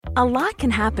A lot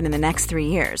can happen in the next 3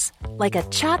 years. Like a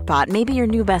chatbot may be your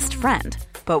new best friend.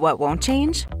 But what won't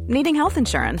change? Needing health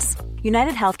insurance.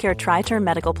 United Healthcare Tri-Term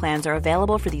Medical Plans are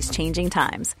available for these changing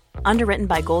times. Underwritten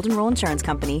by Golden Rule Insurance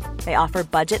Company, they offer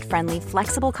budget-friendly,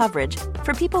 flexible coverage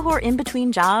for people who are in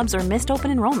between jobs or missed open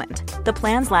enrollment. The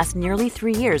plans last nearly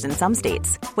 3 years in some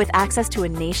states, with access to a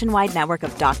nationwide network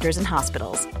of doctors and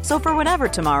hospitals. So for whatever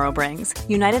tomorrow brings,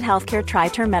 United Healthcare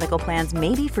Tri-Term Medical Plans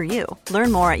may be for you.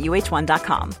 Learn more at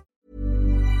uh1.com.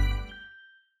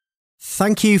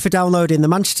 Thank you for downloading the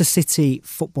Manchester City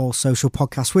Football Social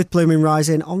Podcast with Blue Moon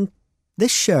Rising. On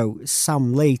this show,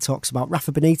 Sam Lee talks about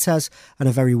Rafa Benitez and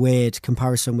a very weird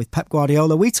comparison with Pep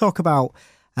Guardiola. We talk about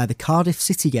the Cardiff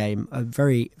City game, a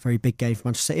very, very big game for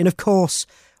Manchester City. And of course,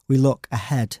 we look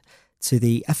ahead to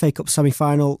the FA Cup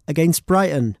semi-final against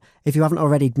Brighton. If you haven't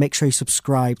already, make sure you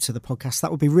subscribe to the podcast.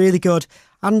 That would be really good.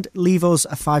 And leave us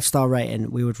a 5-star rating.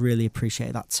 We would really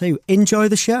appreciate that too. Enjoy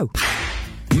the show.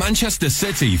 Manchester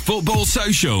City Football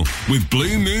Social with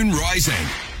Blue Moon Rising.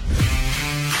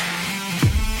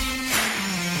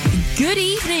 Good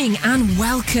evening and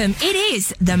welcome. It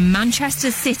is the Manchester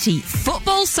City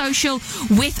Football Social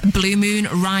with Blue Moon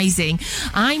Rising.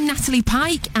 I'm Natalie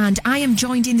Pike and I am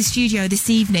joined in the studio this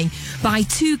evening by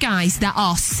two guys that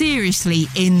are seriously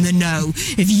in the know.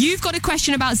 If you've got a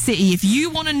question about City, if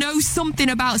you want to know something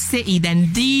about City,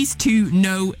 then these two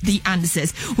know the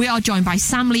answers. We are joined by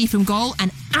Sam Lee from Goal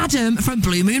and Adam from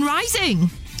Blue Moon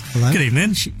Rising. Hello. Good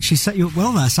evening. She set you up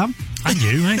well there, Sam. And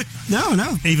you, mate. No.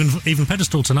 Even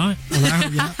pedestal tonight.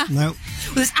 No. Well,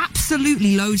 there's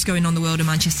absolutely loads going on in the world of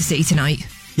Manchester City tonight.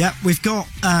 Yeah, we've got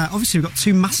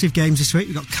two massive games this week.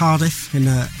 We've got Cardiff in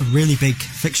a really big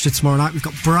fixture tomorrow night. We've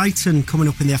got Brighton coming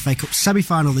up in the FA Cup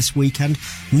semi-final this weekend.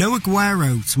 No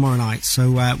Aguero tomorrow night,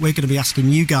 so we're going to be asking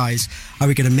you guys, are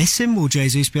we going to miss him? Will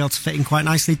Jesus be able to fit in quite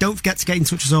nicely? Don't forget to get in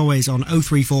touch as always on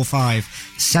 0345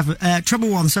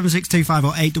 7625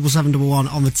 or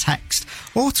 87711 on the text,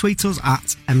 or tweet us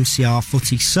at MCR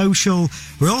Footy Social.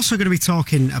 We're also going to be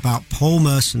talking about Paul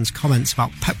Merson's comments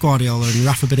about Pep Guardiola and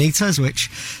Rafa Benitez, which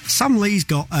Sam Lee's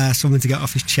got something to get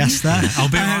off his chest there. I'll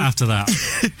be right after that.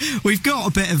 We've got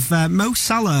a bit of Mo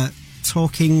Salah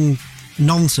talking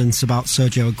nonsense about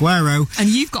Sergio Aguero. And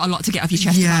you've got a lot to get off your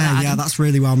chest about that, Adam. Yeah, that's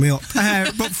really wound me up.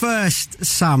 But first,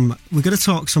 Sam, we're going to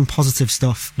talk some positive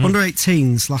stuff. Under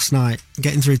 18's last night,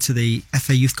 getting through to the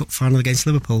FA Youth Cup final against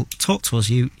Liverpool. Talk to us.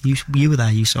 You were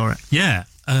there, you saw it. Yeah,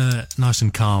 nice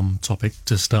and calm topic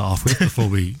to start off with before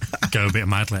we go a bit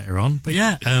mad later on. But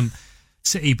yeah,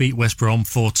 City beat West Brom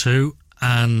 4-2,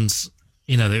 and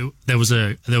you know there was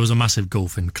a massive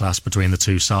gulf in class between the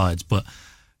two sides. But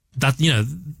that, you know,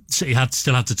 City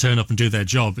still had to turn up and do their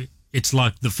job. It's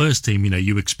like the first team, you know,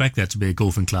 you expect there to be a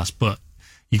gulf in class, but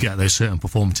you get those certain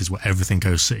performances where everything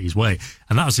goes City's way,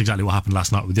 and that was exactly what happened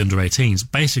last night with the under 18s.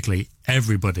 Basically,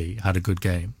 everybody had a good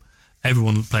game.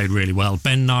 Everyone played really well.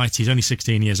 Ben Knight, he's only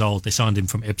 16 years old. They signed him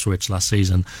from Ipswich last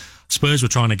season. Spurs were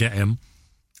trying to get him.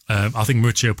 I think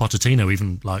Mauricio Pochettino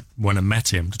even went and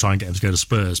met him to try and get him to go to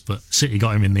Spurs, but City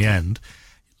got him in the end.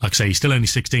 Like I say, he's still only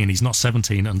 16. He's not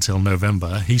 17 until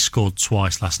November. He scored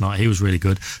twice last night. He was really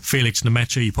good. Felix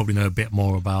Nemecha, you probably know a bit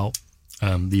more about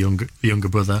the younger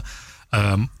brother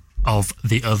of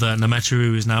the other Nemecha,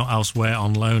 who is now elsewhere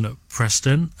on loan at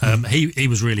Preston. He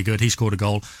was really good. He scored a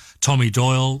goal. Tommy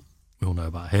Doyle, we all know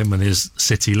about him and his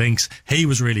City links. He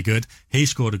was really good. He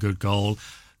scored a good goal.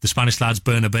 The Spanish lads,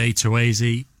 Bernabé,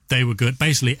 Tuese, they were good.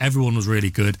 Basically, everyone was really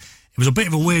good. It was a bit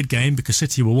of a weird game because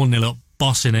City were 1-0 up,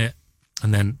 bossing it,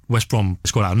 and then West Brom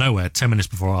scored out of nowhere 10 minutes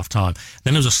before half-time.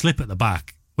 Then there was a slip at the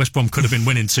back. West Brom could have been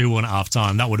winning 2-1 at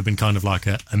half-time. That would have been kind of like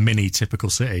a mini typical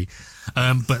City.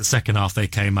 But the second half, they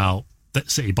came out.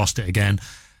 City bossed it again.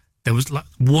 There was like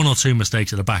one or two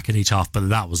mistakes at the back in each half, but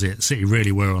that was it. City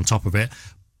really were on top of it.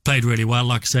 Played really well.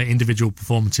 Like I say, individual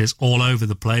performances all over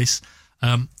the place.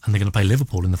 And they're going to play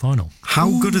Liverpool in the final.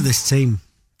 How good are this team?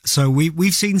 So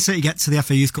we've seen City get to the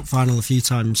FA Youth Cup final a few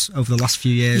times over the last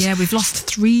few years. Yeah, we've lost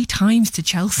 3 times to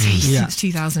Chelsea since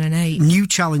 2008. New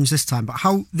challenge this time, but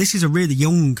this is a really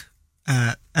young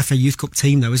FA Youth Cup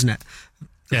team, though, isn't it?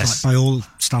 Yes, by all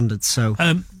standards. So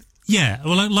yeah,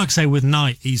 well, like I say, with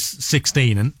Knight, he's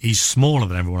 16 and he's smaller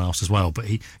than everyone else as well. But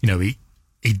he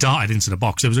darted into the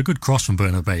box. There was a good cross from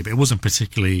Bernabé, but it wasn't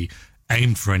particularly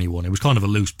aimed for anyone. It was kind of a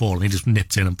loose ball and he just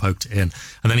nipped in and poked it in,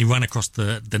 and then he ran across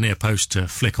the near post to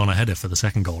flick on a header for the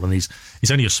second goal, and he's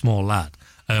only a small lad.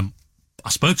 I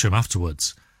spoke to him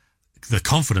afterwards. The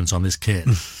confidence on this kid,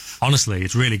 honestly,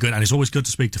 it's really good, and it's always good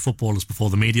to speak to footballers before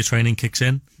the media training kicks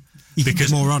in.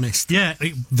 Because more honest. Yeah,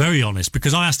 very honest,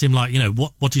 because I asked him,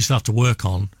 what do you still have to work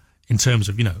on in terms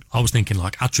of, I was thinking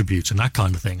like attributes and that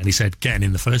kind of thing. And he said, getting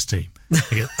in the first team.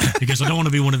 He goes, I don't want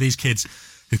to be one of these kids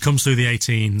who comes through the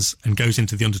 18s and goes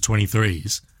into the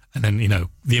under-23s. And then,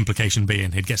 the implication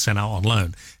being he'd get sent out on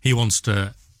loan. He wants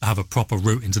to have a proper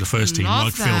route into the first team,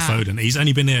 like Phil Foden. He's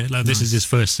only been here, this is his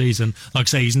first season. Like I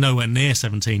say, he's nowhere near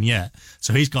 17 yet.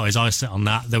 So he's got his eyes set on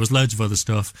that. There was loads of other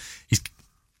stuff.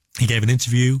 He gave an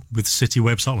interview with the City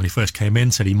website when he first came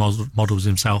in, said he models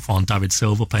himself on David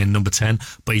Silva playing number 10,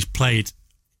 but he's played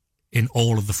in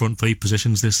all of the front three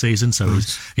positions this season, so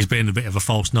he's been a bit of a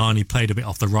false nine. He played a bit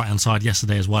off the right-hand side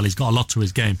yesterday as well. He's got a lot to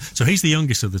his game. So he's the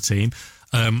youngest of the team.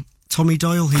 Tommy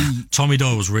Doyle, Tommy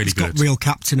Doyle was really good. He's got real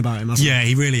captain about him, hasn't he? Yeah,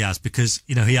 he really has, because,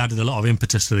 he added a lot of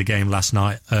impetus to the game last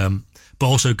night, but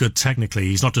also good technically.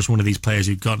 He's not just one of these players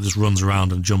who just runs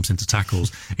around and jumps into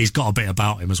tackles. He's got a bit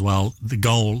about him as well. The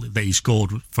goal that he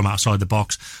scored from outside the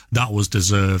box, that was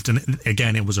deserved. And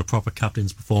again, it was a proper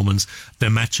captain's performance.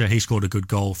 Demecha, he scored a good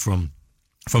goal from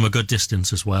a good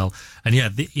distance as well. And yeah,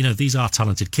 these are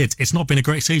talented kids. It's not been a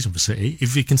great season for City.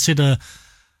 If you consider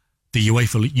the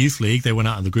UEFA Youth League, they went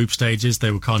out in the group stages.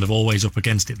 They were kind of always up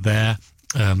against it there.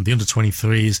 The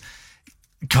under-23s,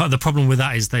 the problem with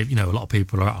that is a lot of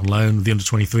people are out on loan. The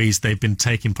under-23s, they've been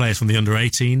taking players from the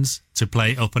under-18s to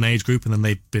play up an age group, and then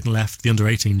they've been left. The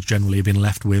under-18s generally have been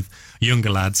left with younger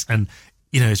lads, and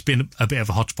it's been a bit of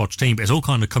a hodgepodge team, but it's all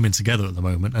kind of coming together at the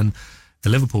moment. And the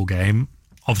Liverpool game,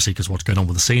 obviously, because what's going on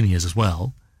with the seniors as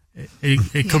well,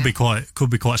 it could be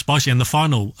quite spicy. And the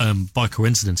final, by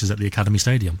coincidence, is at the Academy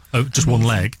Stadium. Just one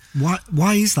leg.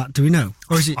 Why is that? Do we know?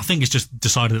 Or is it? I think it's just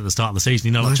decided at the start of the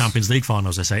season. Like Champions League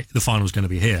finals, they say the final's going to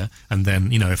be here, and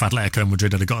then if Atletico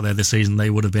Madrid had got there this season, they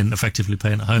would have been effectively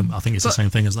playing at home. I think it's the same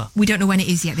thing as that. We don't know when it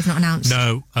is yet. They've not announced.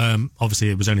 No, obviously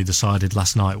it was only decided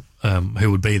last night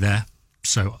who would be there.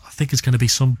 So I think it's going to be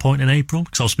some point in April.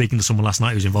 Because I was speaking to someone last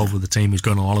night who's involved with the team who's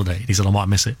going on holiday, and he said I might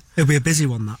miss it. It'll be a busy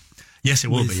one, that. Yes, it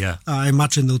will be, yeah. I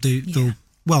imagine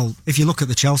well, if you look at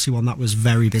the Chelsea one, that was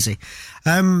very busy.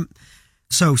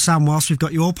 So, Sam, whilst we've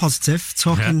got you all positive,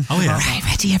 talking about that.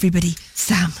 Ready, everybody.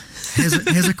 Sam.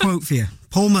 Here's a quote for you.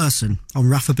 Paul Merson on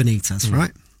Rafa Benitez,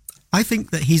 right? I think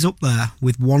that he's up there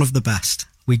with one of the best.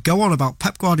 We go on about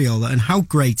Pep Guardiola and how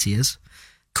great he is.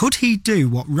 Could he do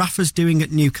what Rafa's doing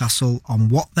at Newcastle on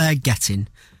what they're getting?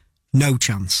 No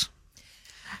chance.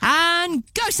 And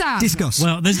go, Sam! Discuss.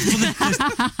 Well,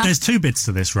 there's two bits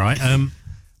to this, right?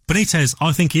 Benitez,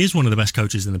 I think he is one of the best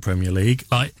coaches in the Premier League.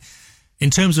 Like,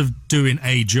 in terms of doing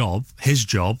his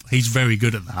job, he's very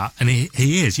good at that. And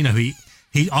he is,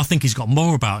 I think he's got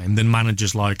more about him than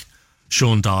managers like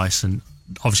Sean Dyche, and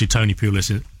obviously Tony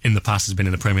Pulis in the past has been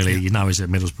in the Premier League. Yeah. Now he's at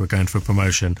Middlesbrough going for a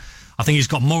promotion. I think he's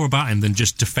got more about him than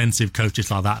just defensive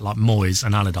coaches like that, like Moyes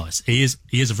and Allardyce. He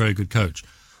is a very good coach.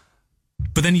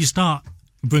 But then you start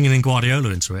bringing in Guardiola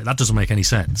into it. That doesn't make any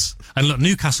sense. And look,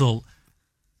 Newcastle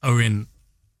are in,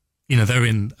 they're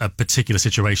in a particular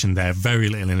situation there. Very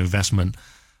little in investment,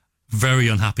 very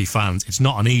unhappy fans. It's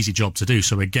not an easy job to do.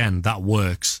 So again, that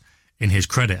works in his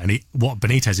credit. And what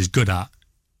Benitez is good at,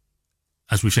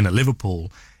 as we've seen at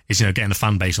Liverpool, is getting a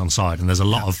fan base on side. And there's a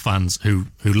lot of fans who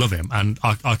love him, and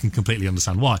I can completely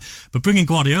understand why. But bringing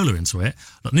Guardiola into it,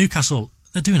 look, Newcastle,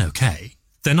 they're doing okay.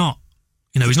 They're not.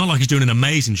 It's not like he's doing an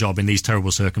amazing job in these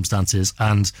terrible circumstances,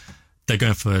 and they're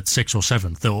going for 6th or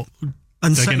 7th. They're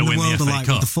going to win the FA Cup.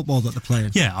 With the football that they're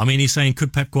playing. Yeah, I mean, he's saying,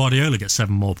 could Pep Guardiola get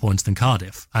 7 more points than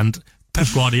Cardiff? And Pep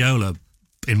Guardiola,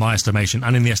 in my estimation,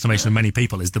 and in the estimation of many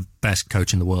people, is the best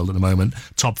coach in the world at the moment,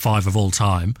 top 5 of all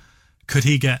time. Could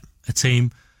he get a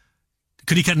team?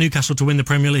 Could he get Newcastle to win the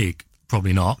Premier League?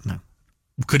 Probably not. No.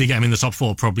 Could he get him in the top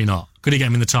 4? Probably not. Could he get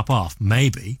him in the top half?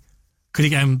 Maybe. Could he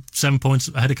get him 7 points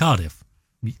ahead of Cardiff?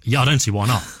 Yeah, I don't see why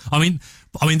not. I mean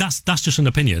that's just an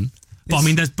opinion.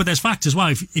 But there's facts as well.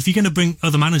 If you're going to bring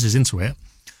other managers into it,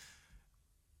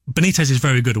 Benitez is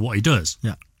very good at what he does.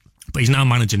 Yeah. But he's now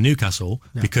managing Newcastle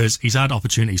because he's had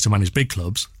opportunities to manage big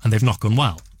clubs and they've not gone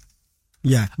well.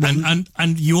 Yeah.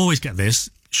 And you always get this.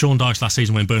 Sean Dyche last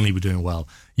season when Burnley were doing well,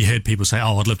 you heard people say,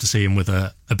 "Oh, I'd love to see him with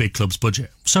a big club's budget."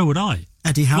 So would I.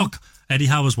 Eddie Howe. Look, Eddie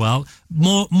Howe as well.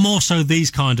 More so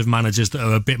these kind of managers that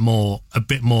are a bit more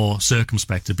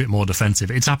circumspect, a bit more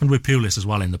defensive. It's happened with Pulis as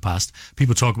well in the past.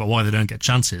 People talk about why they don't get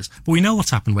chances, but we know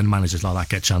what's happened when managers like that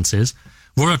get chances.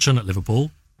 Roy Hodgson at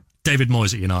Liverpool, David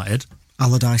Moyes at United,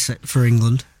 Allardyce for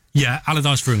England. Yeah,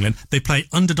 Allardyce for England. They play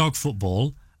underdog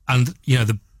football, and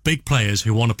the big players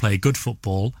who want to play good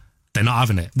football, they're not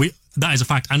having it. That is a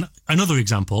fact. And another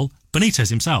example, Benitez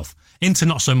himself. Inter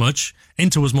not so much.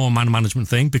 Inter was more a man management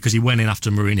thing because he went in after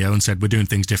Mourinho and said, we're doing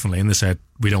things differently. And they said,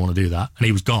 we don't want to do that. And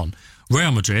he was gone.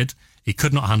 Real Madrid, he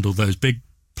could not handle those big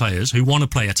players who want to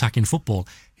play attacking football.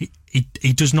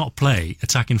 He does not play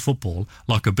attacking football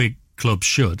like a big club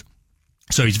should.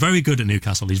 So he's very good at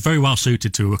Newcastle. He's very well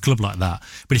suited to a club like that.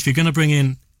 But if you're going to bring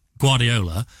in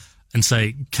Guardiola and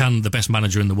say, can the best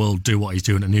manager in the world do what he's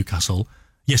doing at Newcastle?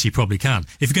 Yes, he probably can.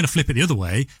 If you're going to flip it the other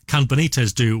way, can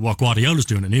Benitez do what Guardiola's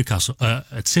doing at Newcastle,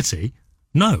 at City?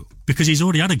 No, because he's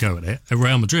already had a go at it at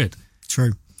Real Madrid.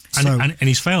 True. And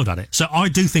he's failed at it. So I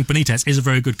do think Benitez is a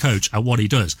very good coach at what he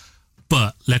does.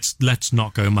 But let's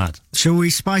not go mad. Shall we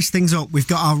spice things up? We've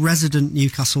got our resident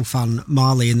Newcastle fan,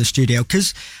 Marley, in the studio,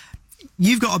 because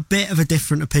you've got a bit of a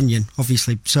different opinion,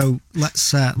 obviously. So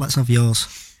let's have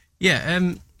yours.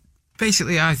 Yeah,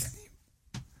 basically,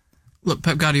 look,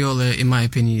 Pep Guardiola, in my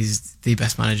opinion, is the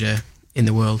best manager in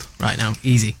the world right now.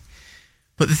 Easy.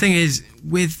 But the thing is,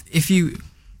 if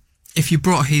you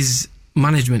brought his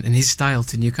management and his style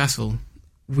to Newcastle,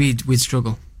 we'd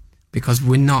struggle, because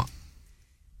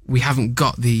we haven't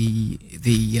got the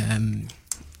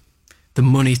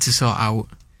money to sort out,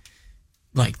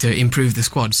 like, to improve the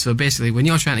squad. So basically, when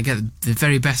you're trying to get the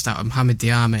very best out of Mohamed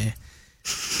Diame,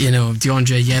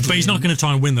 DeAndre Yedlin... But he's not going to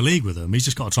try and win the league with them. He's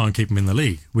just got to try and keep them in the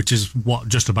league, which is what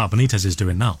just about Benitez is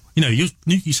doing now.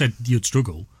 You said you'd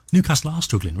struggle. Newcastle are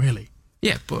struggling, really.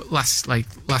 Yeah, but last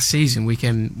season we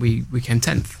came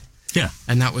 10th. Yeah,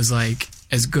 and that was like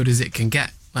as good as it can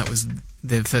get. That was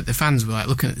the fans were like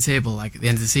looking at the table like at the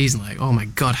end of the season, like, oh my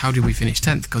god, how did we finish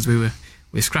 10th? Because we were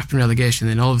scrapping relegation.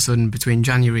 And then all of a sudden, between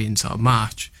January and sort of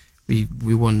March, we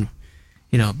won,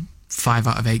 5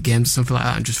 out of 8 games or something like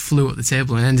that, and just flew up the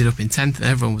table and ended up in 10th. And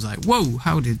everyone was like, whoa,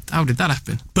 how did that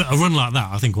happen? But a run like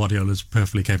that, I think Guardiola's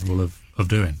perfectly capable of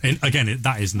doing. And again,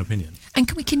 that is an opinion. And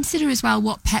can we consider as well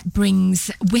what Pep brings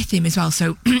with him as well?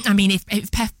 So, I mean,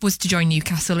 if Pep was to join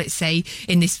Newcastle, let's say,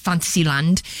 in this fantasy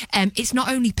land, it's not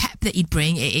only Pep that he'd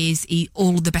bring, it is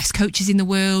all the best coaches in the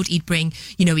world. He'd bring,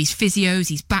 his physios,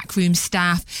 his backroom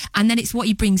staff, and then it's what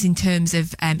he brings in terms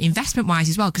of investment-wise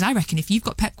as well. Because I reckon if you've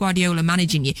got Pep Guardiola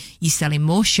managing you, you're selling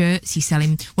more shirts, you're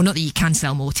selling, well, not that you can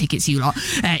sell more tickets, you lot,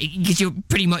 because you're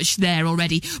pretty much there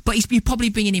already, but you're probably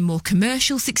bringing in more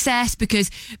commercial success, because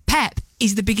Pep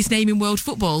is the biggest name in world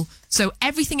football. So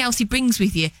everything else he brings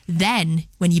with you, then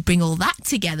when you bring all that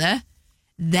together,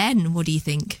 then what do you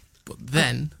think? But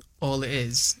then all it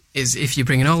is if you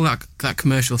bring in all that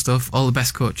commercial stuff, all the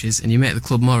best coaches, and you make the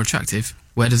club more attractive,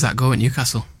 where does that go at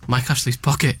Newcastle? Mike Ashley's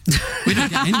pocket. We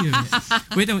don't get any of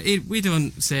it. We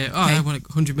don't say, I want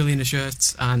 100 million of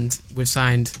shirts and we've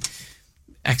signed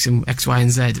X, Y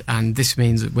and Z and this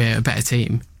means that we're a better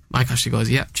team. Mike Ashley goes,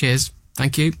 yeah, cheers,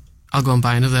 thank you. I'll go and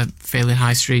buy another failing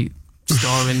high street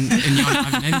store and you're not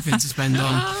having anything to spend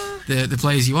on the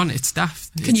players you want. It's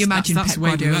daft. Can you imagine that's Pep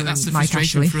Guardiola? That's the Mike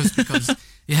frustration Ashley for us because,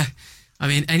 yeah, I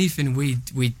mean, anything we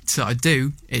sort of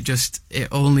do, it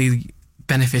only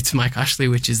benefits Mike Ashley,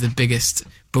 which is the biggest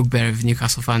bugbear of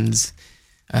Newcastle fans'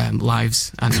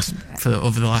 lives, and for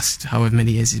over the last however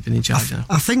many years he's been in charge now.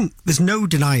 I think there's no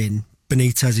denying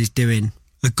Benitez is doing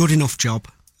a good enough job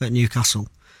at Newcastle,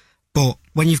 but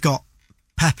when you've got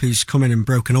Pep, who's come in and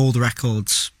broken all the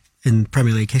records in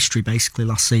Premier League history basically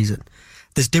last season,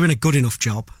 there's doing a good enough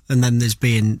job, and then there's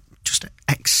being just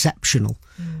exceptional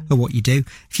at what you do.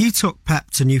 If you took Pep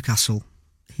to Newcastle,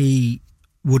 he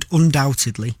would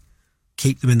undoubtedly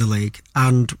keep them in the league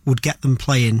and would get them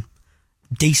playing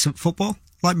decent football.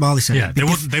 Like Marley said, yeah,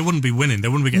 they wouldn't be winning. They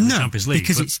wouldn't be getting the Champions League,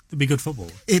 because it'd be good football.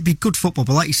 It'd be good football,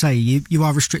 but like you say, you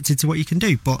are restricted to what you can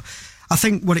do. But I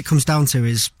think what it comes down to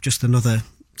is just another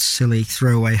silly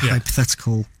throwaway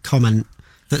hypothetical comment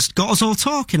that's got us all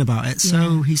talking about it.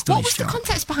 So he's done. What was the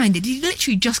context behind it? Did he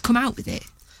literally just come out with it?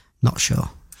 Not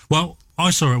sure. Well, I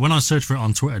saw it when I searched for it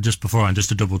on Twitter just beforehand, just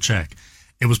to double check.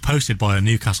 It was posted by a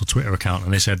Newcastle Twitter account,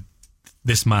 and they said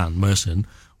this man Merson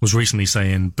was recently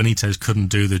saying Benitez couldn't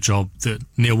do the job that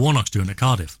Neil Warnock's doing at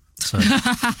Cardiff. So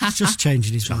he's just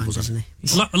changing his mind, isn't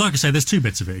he? Like I say, there's two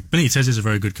bits of it. Benitez is a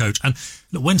very good coach, and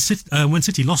look, when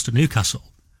City lost at Newcastle,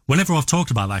 whenever I've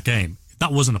talked about that game,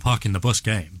 that wasn't a park in the bus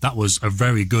game. That was a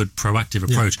very good proactive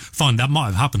approach. Yeah. Fine, that might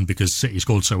have happened because City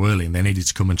scored so early and they needed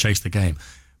to come and chase the game.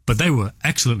 But they were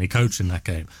excellently coached in that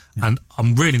game. Yeah. And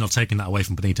I'm really not taking that away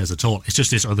from Benitez at all. It's just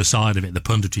this other side of it, the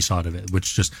punditry side of it,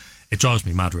 which just, it drives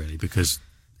me mad really, because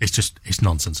it's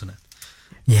nonsense, isn't it?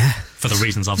 Yeah. For the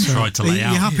reasons I've tried to lay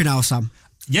out. You're happy now, Sam?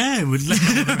 Yeah, we'd let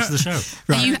go the rest of the show.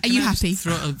 Right. Are you happy?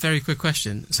 Throw a very quick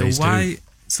question. So Please do.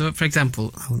 So for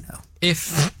example,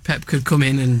 if Pep could come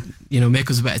in and make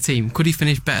us a better team, could he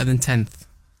finish better than 10th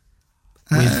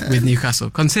with Newcastle?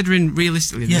 Considering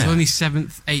realistically, there's only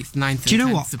 7th, 8th, 9th, do you know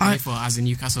 10th what? to play for as a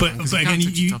Newcastle fan. But again,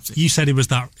 you said it was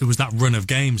that run of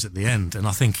games at the end, and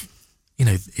I think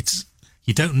it's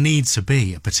you don't need to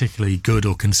be a particularly good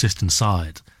or consistent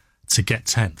side to get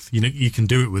 10th. You know, you can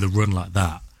do it with a run like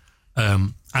that.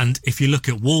 And if you look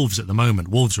at Wolves at the moment,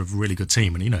 Wolves are a really good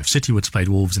team. And, you know, if City would have played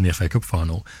Wolves in the FA Cup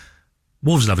final,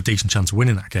 Wolves would have a decent chance of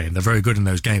winning that game. They're very good in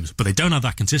those games, but they don't have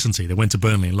that consistency. They went to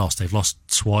Burnley and lost. They've lost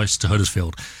twice to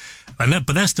Huddersfield, but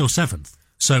they're still 7th.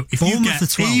 So if you get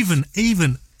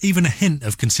even a hint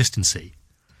of consistency,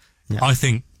 I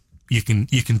think you can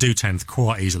do 10th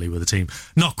quite easily with a team.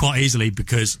 Not quite easily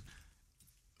because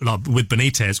like with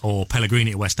Benitez or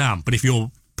Pellegrini at West Ham, but if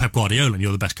you're Pep Guardiola and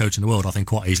you're the best coach in the world, I think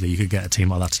quite easily you could get a team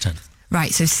like that to 10th.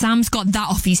 Right, so Sam's got that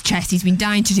off his chest. He's been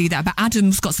dying to do that, but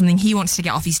Adam's got something he wants to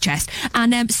get off his chest.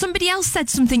 And somebody else said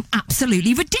something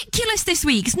absolutely ridiculous this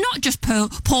week. It's not just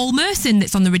Paul Merson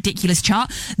that's on the ridiculous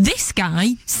chart. This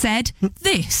guy said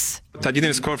this. I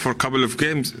didn't score for a couple of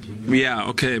games. Yeah,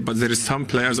 okay, but there is some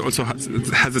players also has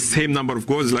the same number of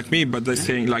goals like me, but they're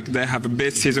saying like they have a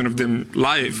best season of them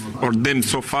live or them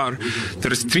so far.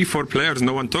 There is 3-4 players,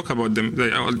 no one talk about them.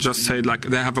 They all just say like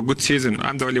they have a good season.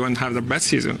 I'm the only one who have the best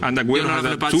season. And Aguero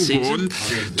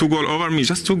has two goal over me,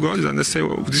 just 2 goals, and they say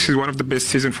this is one of the best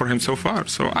season for him so far.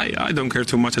 So I don't care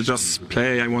too much. I just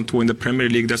play. I want to win the Premier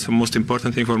League. That's the most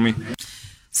important thing for me.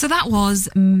 So that was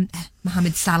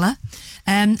Mohamed Salah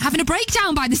having a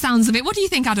breakdown by the sounds of it. What do you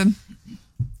think, Adam?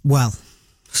 Well,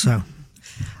 so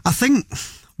I think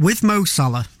with Mo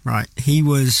Salah, right, he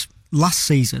was last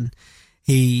season,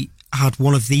 he had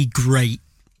one of the great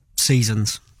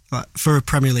seasons for a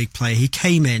Premier League player. He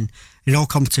came in all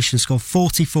competitions, scored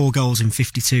 44 goals in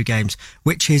 52 games,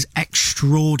 which is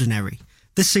extraordinary.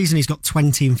 This season he's got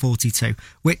 20 and 42,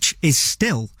 which is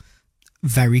still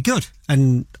very good.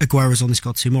 And Aguero's only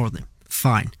scored 2 more than him.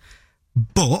 Fine.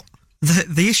 But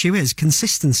the issue is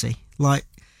consistency. Like,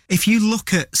 if you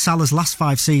look at Salah's last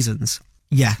 5 seasons,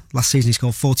 last season he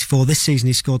scored 44. This season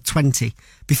he scored 20.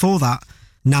 Before that,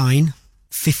 9,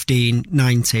 15,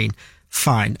 19.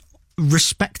 Fine.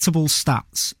 Respectable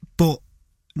stats. But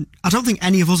I don't think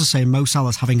any of us are saying Mo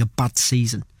Salah's having a bad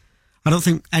season. I don't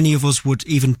think any of us would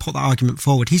even put that argument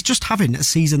forward. He's just having a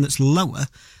season that's lower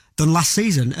than last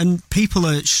season, and people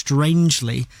are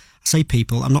strangely, I say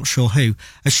people, I'm not sure who,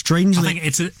 are strangely... I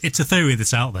think it's a theory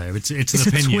that's out there. It's an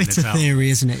opinion Twitter that's out there. theory,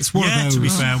 isn't it? It's one of those. To be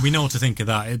fair, we know what to think of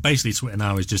that. Basically, Twitter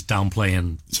now is just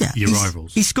downplaying your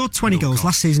rivals. He scored 20 goals.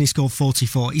 Last season he scored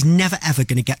 44. He's never, ever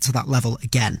going to get to that level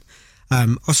again.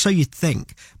 Or so you'd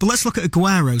think. But let's look at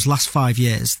Aguero's last 5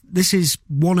 years. This is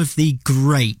one of the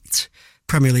great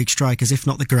Premier League strikers, if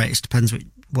not the greatest, depends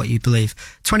what you believe.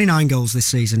 29 goals this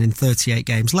season in 38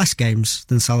 games, less games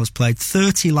than Salah's played.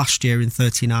 30 last year in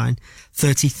 39,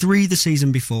 33 the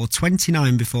season before,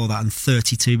 29 before that, and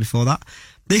 32 before that.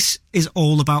 This is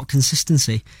all about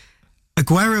consistency.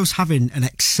 Aguero's having an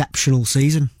exceptional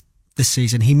season this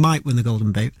season. He might win the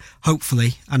Golden Boot,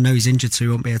 hopefully. I know he's injured, so he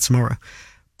won't be here tomorrow.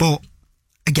 But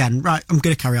again, right, I'm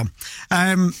going to carry on.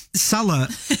 Salah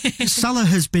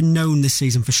has been known this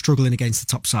season for struggling against the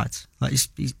top sides. Like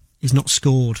he's not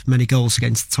scored many goals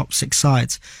against the top 6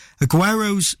 sides.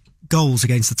 Aguero's goals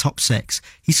against the top 6,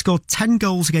 he scored 10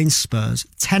 goals against Spurs,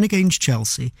 10 against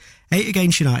Chelsea, 8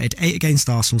 against United, 8 against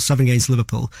Arsenal, 7 against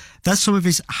Liverpool. That's some of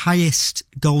his highest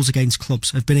goals against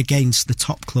clubs have been against the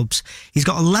top clubs. He's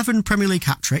got 11 Premier League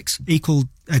hat-tricks, equal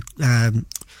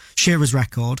Shearer's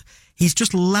record. He's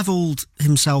just levelled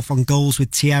himself on goals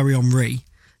with Thierry Henry,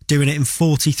 doing it in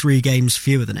 43 games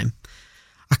fewer than him.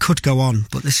 I could go on,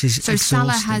 but this is so exhausting.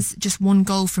 Salah has just 1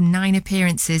 goal from 9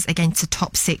 appearances against the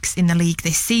top 6 in the league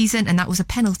this season, and that was a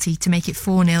penalty to make it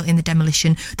 4-0 in the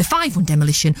 5-1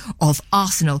 demolition of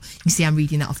Arsenal. You can see I'm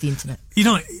reading that off the internet. You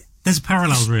know, there's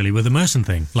parallels really with the Merson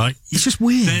thing. Like, it's just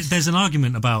weird. There's an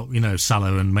argument about, you know,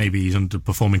 Salah and maybe he's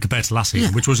underperforming compared to last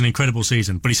season, which was an incredible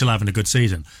season, but he's still having a good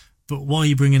season. But why are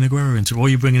you bringing Aguero into it? Why are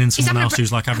you bringing in someone else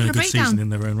who's like having a good season in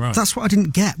their own right? That's what I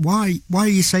didn't get. Why are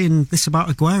you saying this about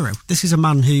Aguero? This is a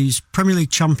man who's Premier League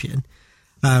champion,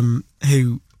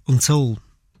 who until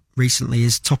recently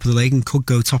is top of the league and could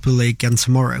go top of the league again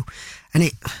tomorrow. And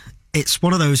it's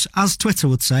one of those, as Twitter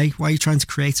would say, why are you trying to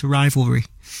create a rivalry,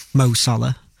 Mo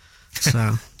Salah?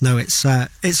 So no, it's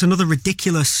another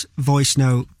ridiculous voice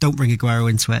note. Don't bring Aguero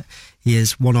into it. He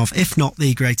is one of, if not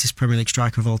the greatest Premier League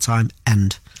striker of all time.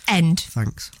 End.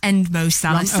 Thanks. End Mo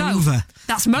Salah. So over.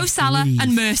 That's Mo Salah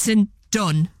and Merson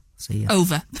done. See ya.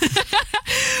 Over.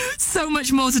 So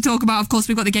much more to talk about. Of course,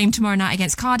 we've got the game tomorrow night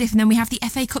against Cardiff, and then we have the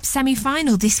FA Cup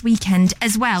semi-final this weekend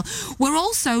as well. We're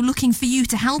also looking for you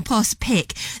to help us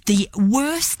pick the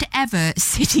worst ever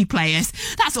City players.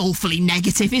 That's awfully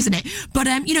negative, isn't it? But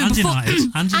before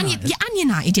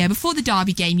United, yeah, before the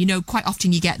derby game, quite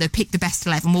often you get the pick the best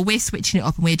 11. Well, we're switching it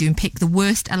up and we're doing pick the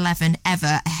worst 11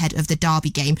 ever ahead of the derby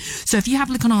game. So if you have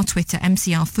a look on our Twitter,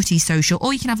 MCR Footy Social,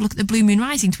 or you can have a look at the Blue Moon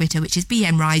Rising Twitter, which is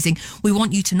BM Rising. We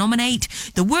want you to nominate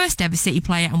the worst ever City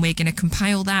player, and we're going to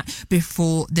compile that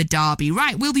before the derby.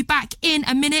 Right, we'll be back in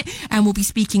a minute and we'll be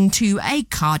speaking to a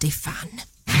Cardiff fan.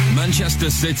 Manchester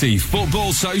City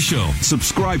Football Social.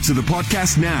 Subscribe to the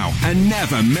podcast now and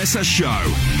never miss a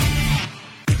show.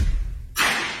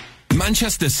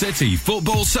 Manchester City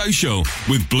Football Social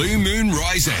with Blue Moon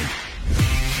Rising.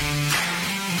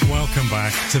 Welcome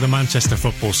back to the Manchester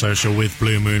Football Social with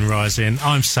Blue Moon Rising.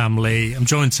 I'm Sam Lee. I'm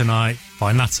joined tonight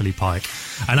by Natalie Pike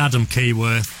and Adam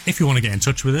Keyworth. If you want to get in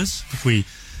touch with us, if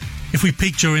we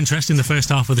piqued your interest in the first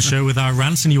half of the show with our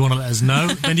rants and you want to let us know,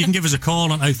 then you can give us a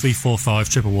call on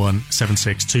 0345 111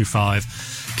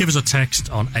 7625. Give us a text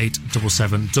on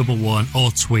 87711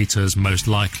 or tweet us, most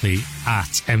likely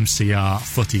at MCR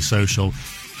Footy Social.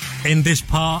 In this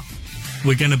part,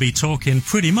 we're going to be talking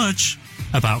pretty much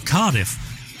about Cardiff.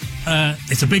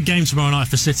 It's a big game tomorrow night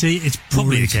for City. It's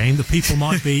probably a game that people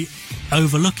might be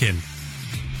overlooking.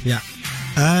 Yeah.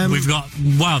 We've got,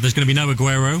 there's going to be no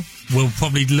Aguero. We'll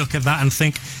probably look at that and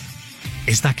think,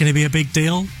 is that going to be a big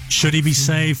deal? Should he be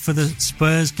saved for the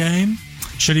Spurs game?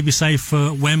 Should he be saved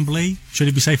for Wembley? Should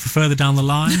he be saved for further down the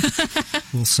line?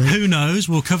 We'll see. Who knows?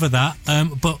 We'll cover that.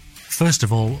 But first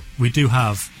of all, we do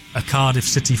have a Cardiff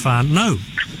City fan. No,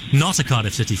 not a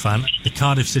Cardiff City fan. The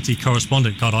Cardiff City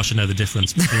correspondent. God, I should know the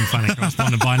difference between fan and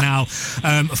correspondent by now.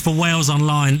 For Wales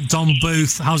Online, Dom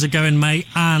Booth, how's it going, mate?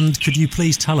 And could you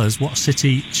please tell us what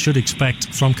City should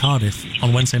expect from Cardiff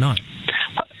on Wednesday night?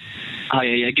 Oh,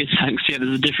 yeah, good, thanks. Yeah,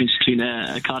 there's a difference between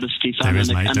a Cardiff City fan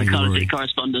and a Cardiff City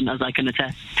correspondent, as I can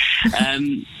attest.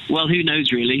 Well, who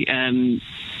knows, really?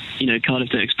 Cardiff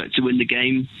don't expect to win the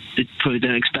game. They probably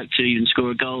don't expect to even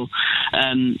score a goal.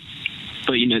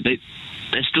 But,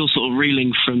 they're still sort of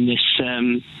reeling from this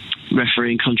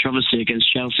refereeing controversy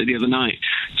against Chelsea the other night.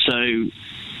 So,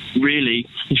 really,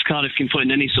 if Cardiff can put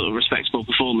in any sort of respectable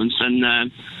performance, then I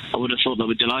would have thought they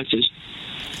were delighted.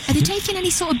 Are they taking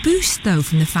any sort of boost, though,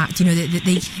 from the fact, that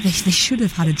they should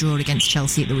have had a draw against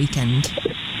Chelsea at the weekend?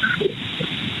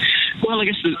 Well, I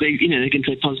guess they can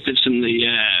take positives from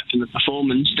the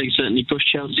performance. They certainly pushed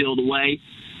Chelsea all the way.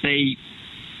 They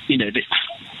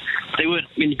weren't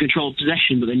in control of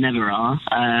possession, but they never are.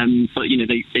 But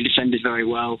they defended very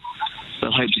well.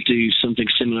 They'll hope to do something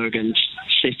similar against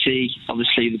City.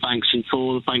 Obviously, the banks in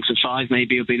 4, the banks in 5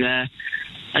 maybe will be there.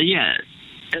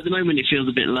 At the moment it feels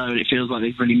a bit low, and it feels like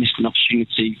they've really missed an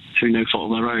opportunity through no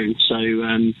fault of their own. So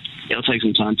it'll take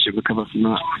some time to recover from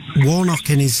that. Warnock,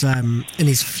 in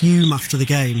his fume after the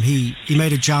game, he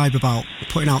made a jibe about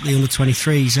putting out the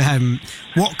under-23s.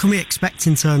 What can we expect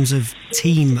in terms of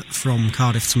team from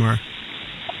Cardiff tomorrow?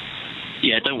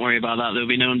 Yeah, don't worry about that. There'll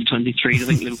be no under-23s. I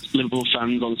think Liverpool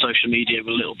fans on social media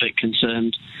were a little bit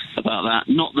concerned about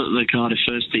that. Not that the Cardiff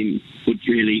first team would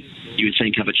really, you would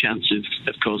think, have a chance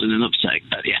of causing an upset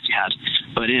at the Etihad.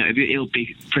 But it'll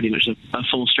be pretty much a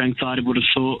full-strength side, I would have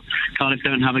thought. Cardiff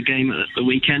don't have a game at the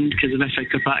weekend because of FA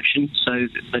Cup action, so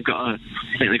they've got a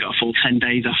full 10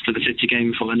 days after the City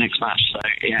game before the next match. So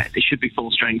yeah, they should be full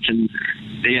strength, and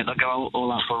they'll go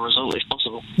all out for a result if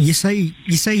possible. You say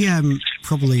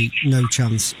probably no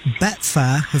chance.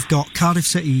 Betfair have got Cardiff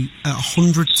City at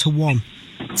 100-1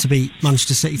 to beat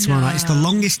Manchester City tomorrow night. It's the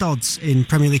longest odds in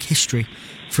Premier League history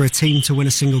for a team to win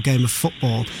a single game of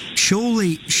football.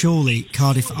 Surely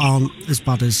Cardiff aren't as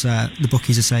bad as the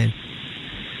bookies are saying.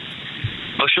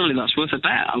 Well, surely that's worth a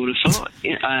bet, I would have thought.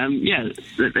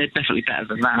 They're definitely better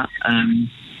than that.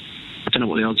 I don't know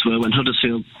what the odds were when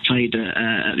Huddersfield played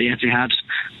at the Etihad,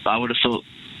 but I would have thought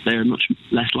they were much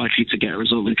less likely to get a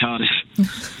result than Cardiff.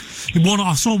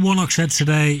 I saw Warnock said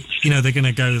today, they're going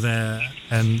to go there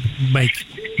and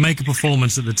make a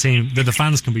performance that the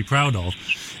fans can be proud of.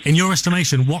 In your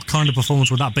estimation, what kind of performance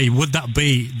would that be? Would that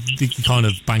be the kind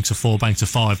of banks of 4, banks of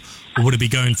 5, or would it be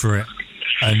going for it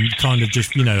and kind of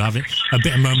just having a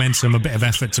bit of momentum, a bit of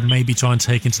effort to maybe try and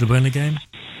take into the Burnley game?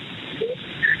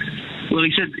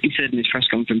 He said in his press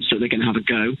conference that they're going to have a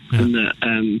go, and that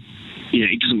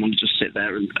he doesn't want to just sit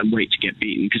there and wait to get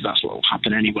beaten, because that's what will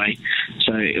happen anyway.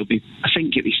 So it'll be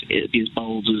as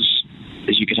bold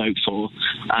as you could hope for,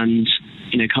 and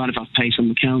kind of have pace on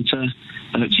the counter.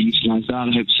 I hope to utilise that.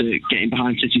 I hope to get in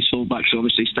behind City's fullbacks, who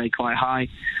obviously stay quite high.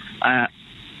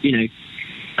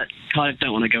 Cardiff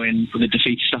don't want to go in with a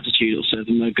defeatist attitude or serve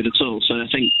them no good at all. So I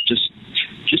think just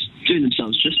doing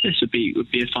themselves justice would be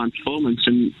a fine performance.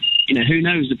 And who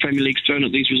knows? The Premier League's thrown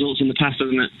up these results in the past,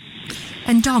 hasn't it?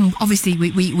 And Dom, obviously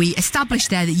we established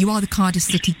there that you are the Cardiff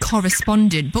City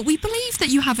correspondent, but we believe that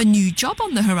you have a new job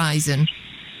on the horizon.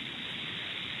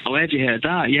 Oh, have you heard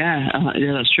that? Yeah,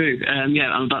 that's true. I'm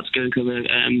about to go and cover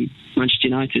Manchester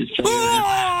United, so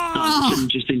that's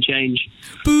just in change.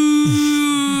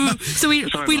 Boo! So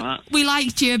we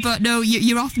liked you, but no,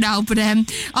 you're off now. But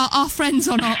our friends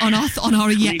on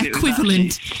our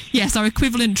equivalent, our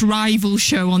equivalent rival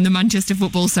show on the Manchester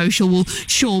Football Social will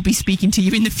sure be speaking to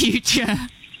you in the future.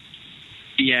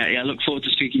 Yeah, I look forward to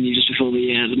speaking to you just before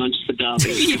the Manchester derby.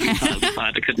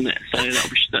 Yeah. Couldn't it? So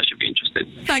that should be interesting.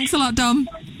 Thanks a lot, Dom.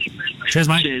 Cheers,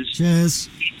 mate. Cheers.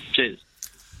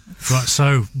 Right,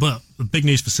 so, but big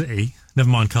news for City. Never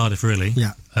mind Cardiff, really.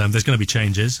 Yeah. There's going to be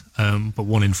changes, but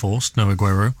one enforced. No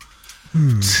Aguero.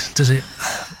 Does it?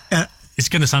 It's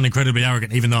going to sound incredibly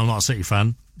arrogant, even though I'm not a City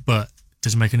fan. But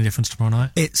does it make any difference tomorrow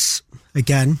night? It's,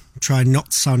 again, try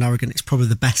not to sound arrogant. It's probably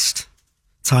the best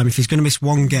time. If he's going to miss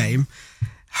one game,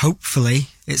 hopefully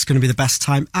it's going to be the best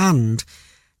time. And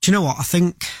do you know what?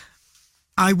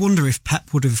 I wonder if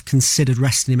Pep would have considered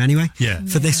resting him anyway. Yeah.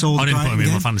 For this all. I didn't put him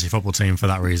in my fantasy football team for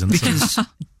that reason. Because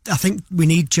I think we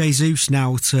need Jesus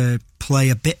now to play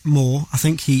a bit more. I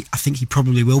think he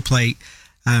probably will play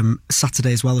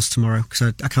Saturday as well as tomorrow,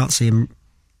 because I can't see him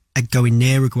going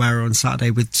near Aguero on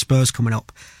Saturday with Spurs coming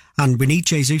up. And we need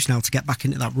Jesus now to get back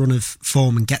into that run of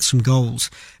form and get some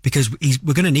goals, because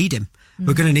we're going to need him.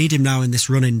 We're going to need him now in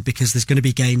this run-in, because there's going to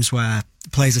be games where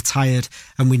players are tired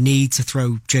and we need to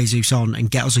throw Jesus on and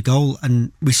get us a goal.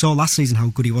 And we saw last season how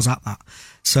good he was at that.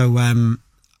 So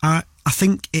I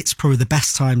think it's probably the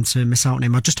best time to miss out on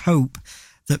him. I just hope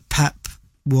that Pep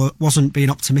wasn't being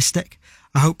optimistic.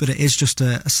 I hope that it is just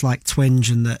a slight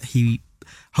twinge and that he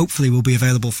hopefully will be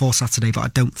available for Saturday, but I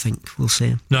don't think we'll see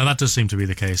him. No, that does seem to be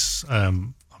the case. I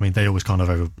mean, they always kind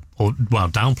of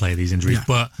downplay these injuries,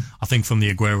 but I think from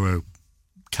the Aguero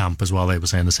camp as well, they were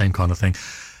saying the same kind of thing.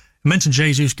 You mentioned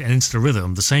Jesus getting into the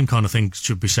rhythm. The same kind of thing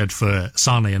should be said for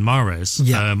Sane and Mahrez.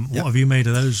 What have you made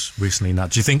of those recently,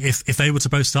 Nat? Do you think if they were to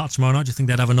both start tomorrow night, do you think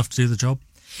they'd have enough to do the job?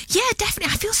 Yeah,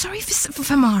 definitely. I feel sorry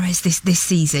for Mahrez this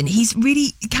season. He's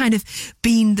really kind of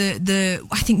been the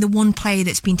I think the one player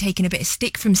that's been taking a bit of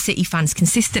stick from City fans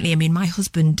consistently. I mean, my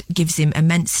husband gives him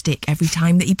immense stick every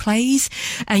time that he plays,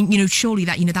 and surely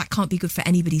that can't be good for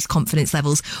anybody's confidence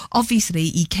levels. Obviously,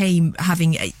 he came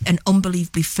having an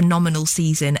unbelievably phenomenal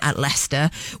season at Leicester,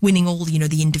 winning all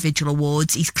the individual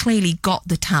awards. He's clearly got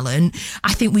the talent.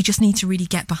 I think we just need to really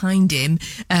get behind him,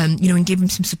 and give him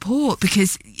some support,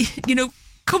 because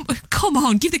Come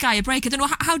on, give the guy a break. I don't know.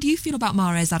 How do you feel about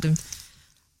Mahrez, Adam?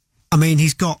 I mean,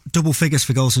 he's got double figures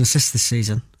for goals and assists this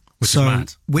season, which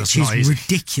is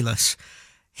ridiculous.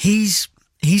 He's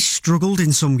struggled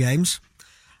in some games,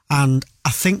 and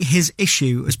I think his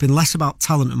issue has been less about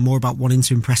talent and more about wanting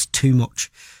to impress too much.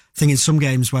 I think in some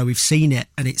games where we've seen it,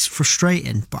 and it's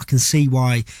frustrating, but I can see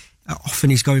why often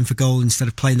he's going for goal instead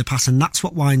of playing the pass, and that's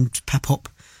what winds Pep up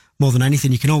more than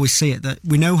anything. You can always see it, that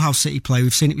we know how City play.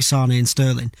 We've seen it with Sane and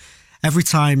Sterling. Every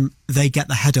time they get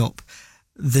the head up,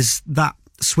 there's that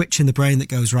switch in the brain that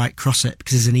goes, right, cross it,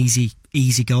 because it's an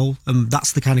easy goal, and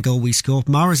that's the kind of goal we score.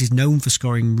 Mahrez is known for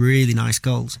scoring really nice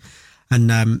goals,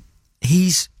 and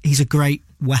he's a great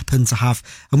weapon to have.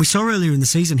 And we saw earlier in the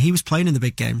season, he was playing in the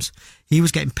big games. He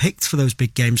was getting picked for those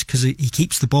big games because he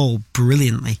keeps the ball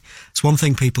brilliantly. It's one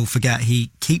thing people forget. He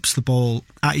keeps the ball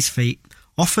at his feet.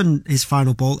 Often his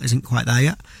final ball isn't quite there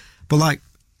yet. But like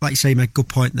you say, you make a good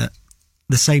point that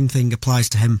the same thing applies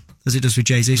to him as it does with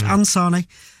Jesus and Sane.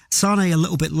 Sane a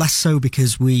little bit less so,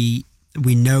 because we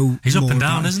know he's up and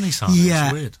down, him. Isn't he, Sane? Yeah,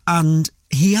 it's weird. And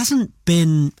he hasn't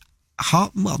been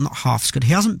not half as good.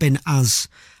 He hasn't been as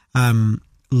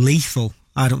lethal,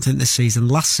 I don't think, this season.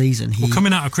 Last season,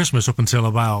 coming out of Christmas up until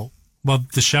about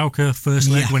the Schalke first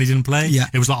leg when he didn't play,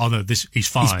 it was like, oh no, he's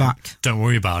fine. He's back. Don't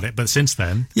worry about it. But since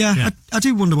then, I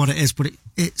do wonder what it is. But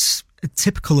it's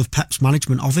typical of Pep's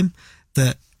management of him,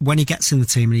 that when he gets in the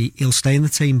team, he'll stay in the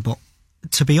team. But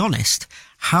to be honest,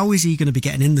 how is he going to be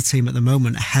getting in the team at the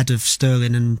moment ahead of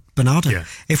Sterling and Bernardo? Yeah.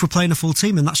 If we're playing a full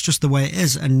team, and that's just the way it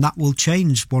is, and that will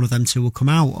change. One of them two will come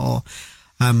out, or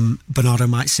Bernardo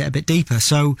might sit a bit deeper.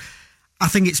 So I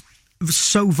think it's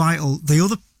so vital. The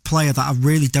other player that I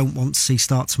really don't want to see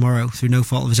start tomorrow, through no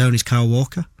fault of his own, is Kyle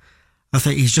Walker. I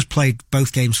think he's just played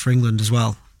both games for England as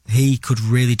well. He could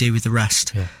really do with the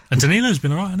rest. Yeah. And Danilo's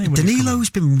been alright, hasn't he? Danilo's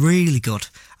been really good.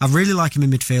 I really like him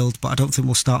in midfield, but I don't think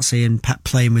we'll start seeing Pep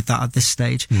playing with that at this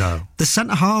stage. No. The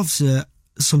centre halves are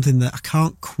something that I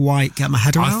can't quite get my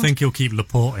head around. I think he'll keep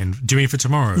Laporte in. Do you mean for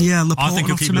tomorrow? Yeah, Laporte. I think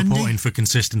he'll keep Laporte in for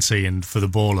consistency and for the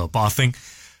baller. But I think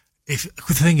the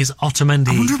thing is,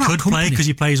 Otamendi could play because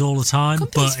he plays all the time.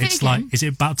 Company's but it's fit again. like, is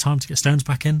it about time to get Stones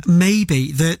back in?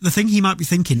 Maybe. The thing he might be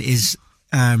thinking is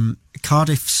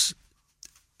Cardiff's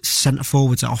centre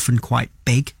forwards are often quite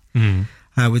big.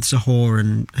 With Zahor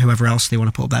and whoever else they want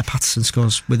to put up there. Patterson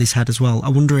scores with his head as well. I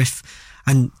wonder if,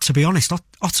 and to be honest,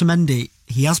 Otamendi,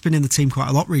 he has been in the team quite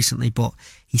a lot recently, but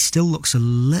he still looks a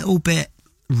little bit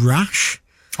rash.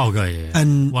 Oh, yeah.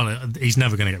 And he's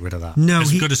never going to get rid of that. No,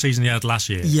 as good a season he had last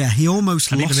year. Yeah, he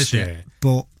almost lost this year. it.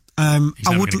 But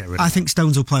I think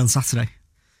Stones will play on Saturday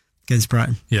against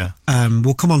Brighton. Yeah.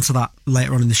 We'll come on to that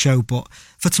later on in the show, but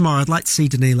for tomorrow, I'd like to see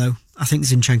Danilo. I think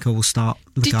Zinchenko will start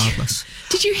regardless.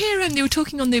 Did you hear they were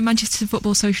talking on the Manchester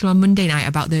Football Social on Monday night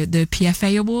about the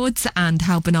PFA awards and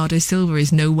how Bernardo Silva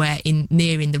is nowhere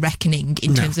near in the reckoning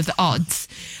in terms of the odds?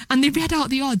 And they read out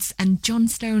the odds, and John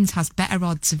Stones has better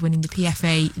odds of winning the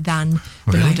PFA than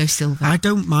Bernardo Silva. I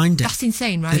don't mind it. That's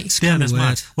insane, right? It's kind of weird.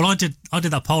 Mad. Well, I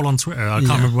did that poll on Twitter. I can't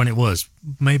remember when it was.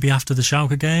 Maybe after the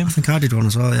Schalke game. I think I did one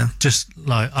as well, yeah. Just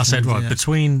like I said,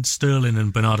 between Sterling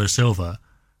and Bernardo Silva,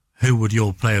 who would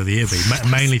your player of the year be?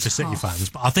 Mainly for City fans.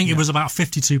 But I think it was about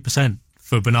 52%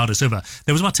 for Bernardo Silva.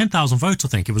 There was about 10,000 votes, I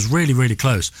think. It was really, really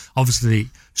close. Obviously,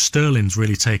 Sterling's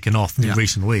really taken off in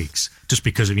recent weeks just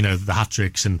because of, the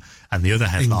hat-tricks and the other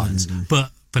headlines. But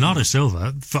Bernardo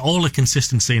Silva, for all the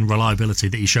consistency and reliability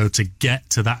that he showed to get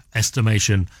to that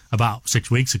estimation about 6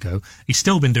 weeks ago, he's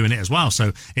still been doing it as well.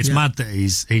 So it's mad that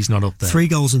he's not up there. 3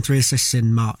 goals and 3 assists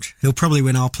in March. He'll probably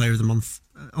win our player of the month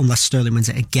unless Sterling wins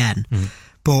it again.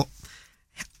 But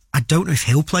I don't know if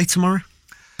he'll play tomorrow,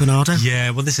 Bernardo.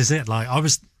 Yeah, well, this is it.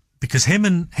 Because him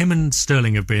and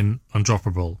Sterling have been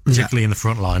undroppable, particularly in the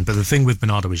front line. But the thing with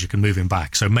Bernardo is you can move him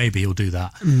back, so maybe he'll do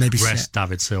that. Maybe rest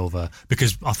David Silva,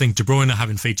 because I think De Bruyne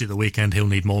having featured at the weekend, he'll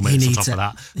need more minutes on top of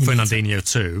that. Fernandinho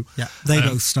too. Yeah, they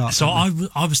both start. So I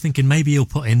was thinking maybe he'll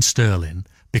put in Sterling.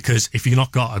 Because if you've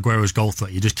not got Aguero's goal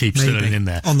threat, you just keep Sterling in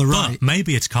there. On the right. But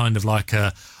maybe it's kind of like,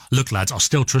 look, lads, I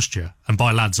still trust you. And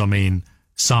by lads, I mean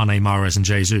Sane, Mahrez and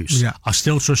Jesus. Yeah. I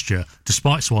still trust you,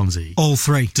 despite Swansea. All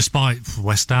 3. Despite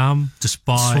West Ham,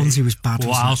 despite... Swansea was bad,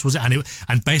 What else was it?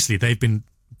 And basically, they've been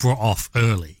brought off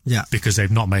early because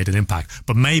they've not made an impact.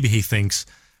 But maybe he thinks,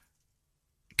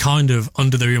 kind of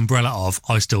under the umbrella of,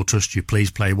 I still trust you,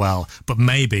 please play well. But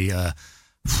maybe...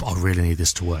 I really need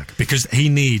this to work, because he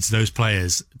needs those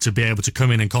players to be able to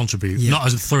come in and contribute, not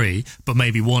as a 3, but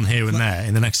maybe 1 here and there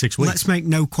in the next 6 weeks. Let's make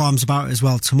no qualms about it as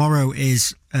well. Tomorrow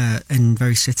is, in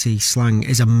very City slang,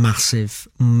 is a massive,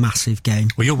 massive game.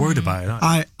 Well, you're worried about it,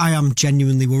 aren't you? I am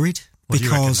genuinely worried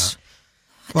because...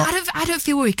 I don't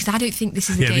feel worried because I don't think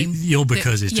this is a game. Your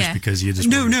because is just because you're just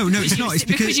No, worried. it's not. It's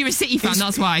because you're a City fan,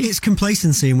 that's why. It's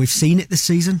complacency, and we've seen it this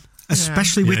season.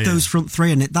 Especially with those front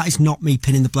 3, and that is not me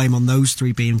pinning the blame on those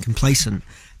 3 being complacent.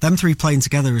 Them 3 playing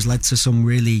together has led to some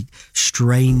really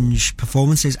strange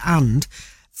performances, and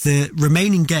the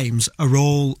remaining games are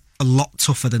all a lot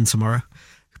tougher than tomorrow.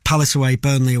 Palace away,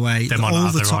 Burnley away, all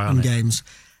the Tottenham games.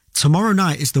 Tomorrow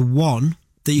night is the one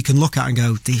that you can look at and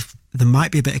go, there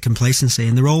might be a bit of complacency,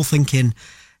 and they're all thinking,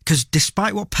 because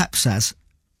despite what Pep says,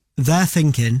 they're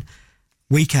thinking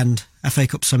weekend FA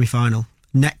Cup semi-final,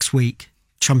 next week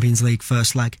Champions League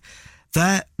first leg.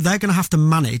 They're going to have to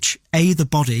manage A, the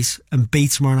bodies, and B,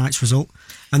 tomorrow night's result,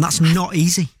 and that's not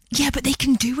easy. Yeah, but they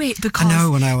can do it because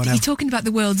I know. you're talking about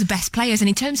the world's best players, and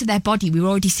in terms of their body, we've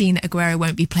already seen that Aguero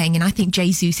won't be playing, and I think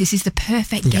Jesus, this is the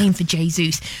perfect game for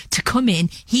Jesus to come in.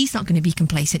 He's not going to be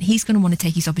complacent. He's going to want to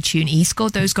take his opportunity. He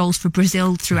scored those goals for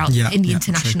Brazil throughout in the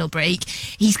international break.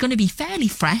 He's going to be fairly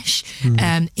fresh.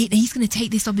 He's going to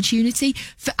take this opportunity.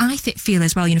 I feel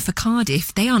as well, for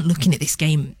Cardiff, they aren't looking at this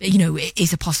game, it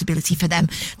is a possibility for them.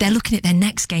 They're looking at their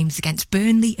next games against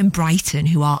Burnley and Brighton,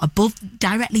 who are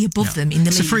directly above them in the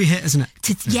league. It's a free hit, isn't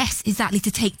it? Yes, exactly.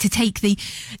 To take the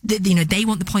they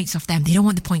want the points off them. They don't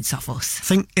want the points off us. I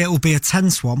think it'll be a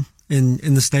tense one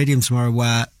in the stadium tomorrow,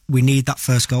 where we need that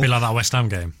first goal. A bit like that West Ham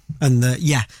game. And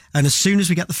and as soon as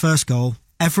we get the first goal,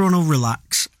 everyone will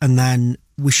relax, and then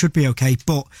we should be okay.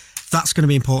 But that's going to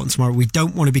be important tomorrow. We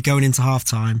don't want to be going into half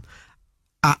time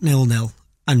at 0-0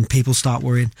 and people start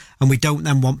worrying, and we don't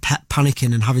then want Pep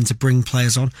panicking and having to bring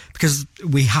players on, because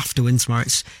we have to win tomorrow.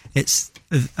 It's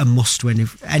a must win.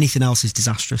 If anything else is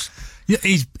disastrous. Yeah,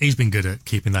 he's been good at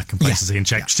keeping that complacency in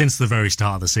check since the very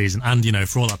start of the season, and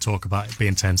for all that talk about it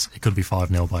being tense, it could be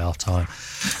 5-0 by half time.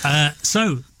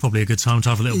 So probably a good time to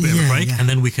have a little bit of a break, and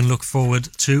then we can look forward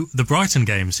to the Brighton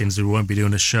game, since we won't be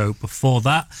doing a show before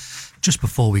that. Just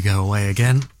before we go away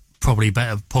again, probably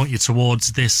better point you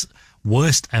towards this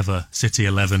worst ever City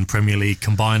 11, Premier League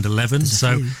combined 11.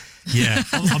 So, yeah,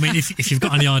 I mean, if you've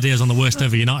got any ideas on the worst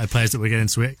ever United players that we get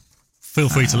into it, feel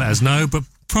free to let us know. But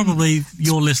probably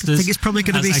your listeners, I think it's probably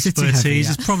going to be City heavy.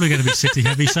 It's probably going to be City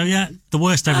heavy. So, yeah, the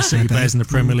worst ever City players in the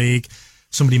Premier League.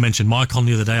 Somebody mentioned Maicon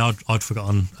the other day. I'd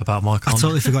forgotten about Maicon. I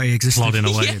totally forgot he existed. Plodding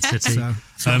away at City.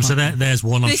 So there's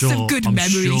one. There's some good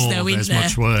memories, though, isn't there?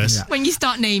 Much worse. Yeah. When you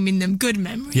start naming them, good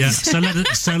memories. Yeah. So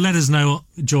let us know.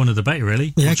 Join the debate,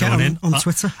 really. Yeah, get in on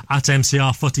Twitter at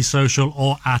MCR Footy Social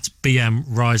or at BM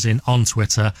Rising on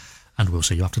Twitter, and we'll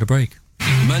see you after the break.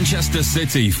 Manchester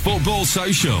City Football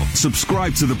Social.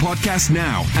 Subscribe to the podcast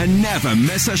now and never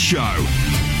miss a show.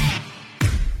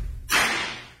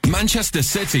 Manchester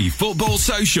City Football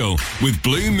Social with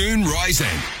Blue Moon Rising.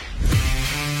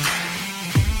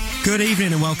 Good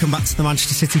evening and welcome back to the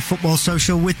Manchester City Football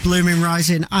Social with Blue Moon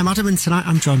Rising. I'm Adam and tonight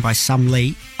I'm joined by Sam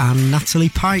Lee and Natalie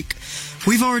Pike.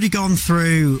 We've already gone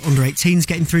through under 18s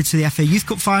getting through to the FA Youth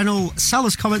Cup final,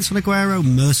 Salah's comments on Aguero,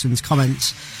 Merson's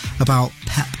comments about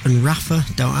Pep and Rafa.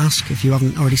 Don't ask if you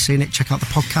haven't already seen it, check out the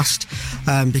podcast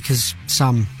because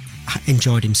Sam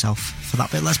enjoyed himself for that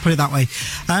bit, let's put it that way.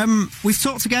 We've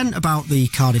talked again about the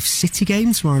Cardiff City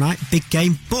game tomorrow night, big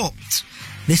game, but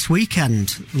this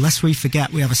weekend, lest we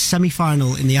forget, we have a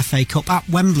semi-final in the FA Cup at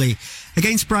Wembley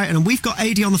against Brighton, and we've got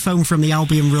AD on the phone from the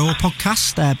Albion Roar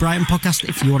podcast, Brighton podcast.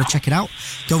 If you want to check it out,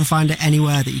 go and find it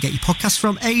anywhere that you get your podcasts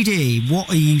from. AD, what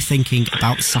are you thinking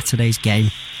about Saturday's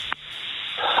game?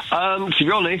 To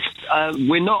be honest,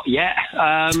 we're not yet.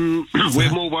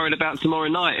 We're more worried about tomorrow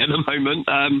night at the moment.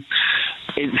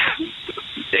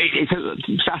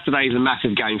 Saturday's a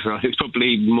massive game for us. It's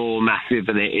probably more massive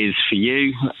than it is for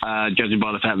you, judging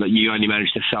by the fact that you only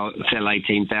managed to sell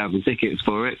 18,000 tickets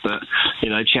for it. But, you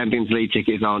know, Champions League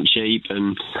tickets aren't cheap,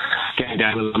 and getting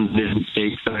down to London isn't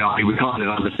cheap. So we kind of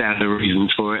understand the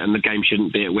reasons for it, and the game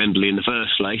shouldn't be at Wembley in the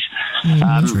first place.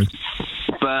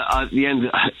 But at the end,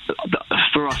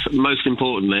 for us, most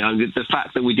importantly, the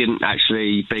fact that we didn't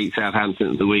actually beat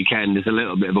Southampton at the weekend is a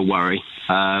little bit of a worry.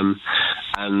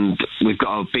 And we've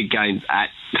got a big game at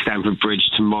Stamford Bridge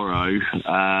tomorrow,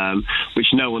 which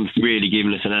no one's really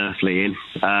given us an earthly in.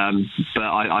 But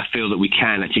I feel that we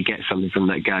can actually get something from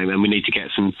that game, and we need to get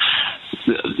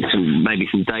maybe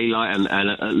some daylight and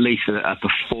at least a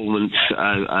performance,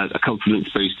 a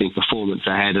confidence-boosting performance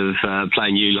ahead of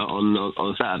playing you lot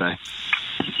on Saturday.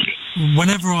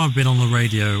 Whenever I've been on the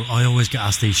radio, I always get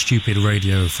asked these stupid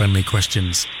radio-friendly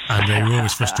questions, and they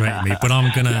always frustrate me. But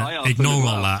I'm going to ignore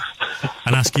all that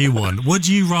and ask you one. Would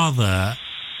you rather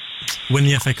win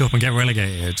the FA Cup and get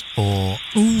relegated, or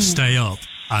stay up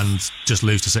and just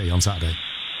lose to City on Saturday?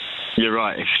 You're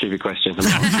right. It's a stupid question. We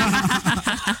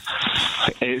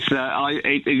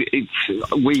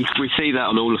see that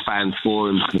on all the fans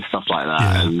forums and stuff like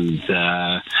that,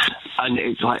 and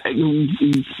it's like,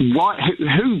 why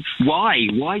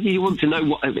do you want to know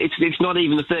what? It's not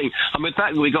even a thing. I mean, the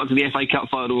fact that we got to the FA Cup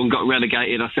final and got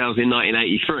relegated ourselves in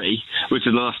 1983, which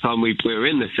is the last time we were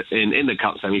in the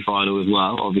Cup semi-final as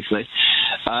well, obviously.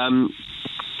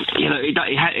 You know,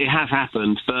 it has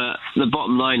happened, but the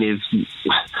bottom line is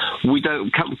we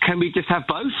don't. Can we just have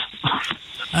both?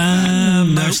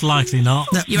 Most likely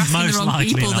not. No, you're asking the wrong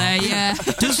people there, yeah.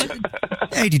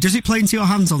 Does it play into your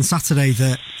hands on Saturday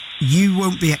that you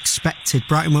won't be expected,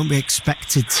 Brighton won't be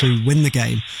expected to win the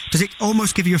game? Does it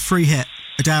almost give you a free hit,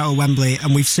 a day out of Wembley?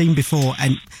 And we've seen before,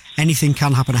 and anything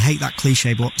can happen. I hate that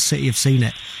cliche, but City have seen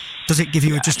it. Does it give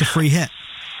you just a free hit?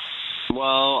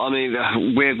 Well, I mean,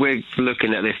 we're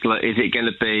looking at this. Like, is it going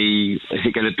to be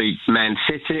Man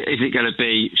City? Is it going to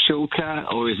be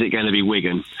Schalke, or is it going to be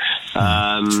Wigan?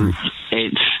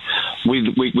 We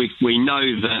know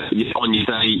that on your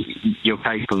day you're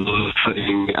capable of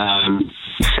putting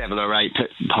 7 or 8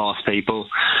 past people,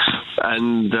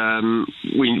 and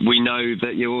we know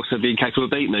that you're also being capable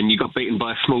of beating them. You got beaten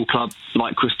by a small club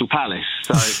like Crystal Palace,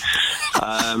 so.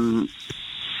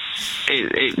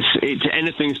 It's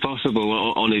anything's possible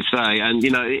on his day, and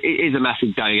you know it is a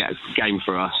massive game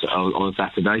for us on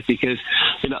Saturday, because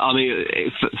you know, I mean,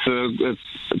 for a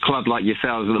club like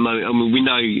yourselves at the moment, I mean, we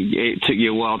know it took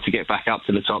you a while to get back up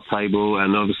to the top table,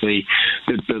 and obviously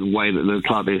the way that the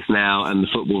club is now and the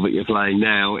football that you're playing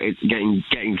now, it's getting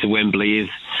to Wembley is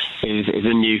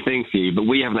a new thing for you. But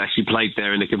we haven't actually played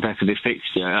there in a competitive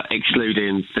fixture,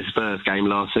 excluding the Spurs game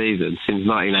last season, since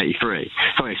 1983.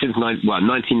 Sorry, since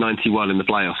 1991 in the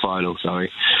playoff final.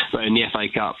 Sorry, but in the FA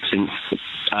Cup since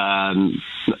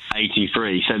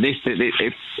 83. So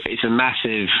it's a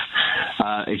massive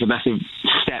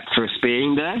step for us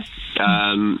being there.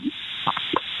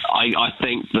 I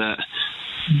think that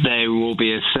there will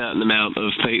be a certain amount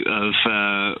of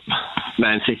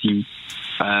Man City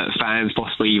fans,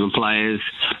 possibly even players,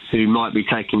 who might be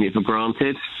taking it for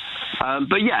granted.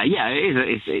 But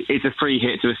it's a free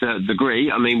hit to a certain degree.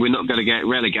 I mean, we're not going to get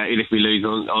relegated if we lose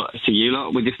to you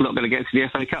lot. We're just not going to get to the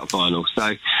FA Cup final.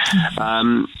 So,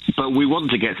 but we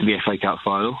want to get to the FA Cup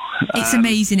final. It's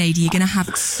amazing, AD. You're going to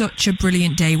have such a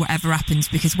brilliant day, whatever happens,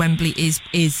 because Wembley is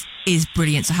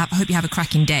brilliant. So I hope you have a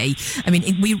cracking day. I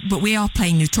mean, we are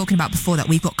playing. You were talking about before that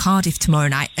we've got Cardiff tomorrow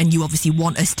night, and you obviously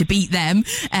want us to beat them.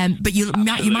 But you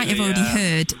might have already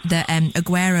heard that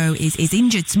Aguero is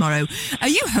injured tomorrow. Are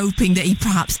you hoping that he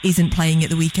perhaps isn't playing at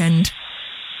the weekend?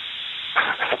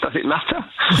 Does it matter?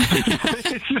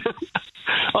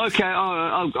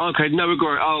 Okay, no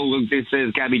Aguero. Oh, this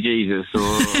is Gabby Jesus,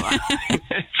 or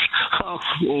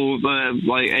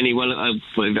like anyone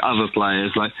other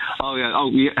players. Like,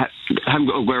 you haven't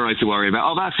got Aguero to worry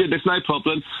about. Oh, that's it. There's no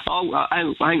problem.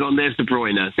 Hang on. There's De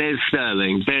Bruyne. There's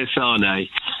Sterling. There's Sane.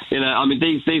 You know, I mean,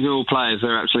 these are all players that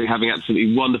are actually having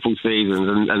absolutely wonderful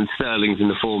seasons, and Sterling's in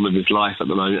the form of his life at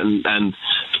the moment. And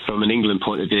from an England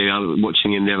point of view, I was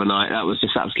watching him the other night. That was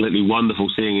just absolutely wonderful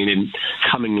seeing him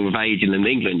coming of age in an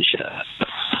England shirt.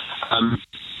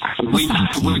 We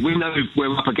know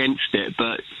we're up against it,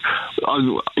 but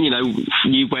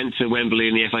you went to Wembley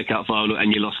in the FA Cup final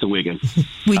and you lost to Wigan.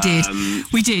 We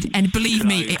did, and believe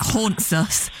me, it haunts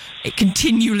us. It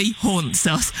continually haunts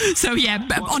us. So yeah,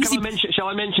 but honestly, shall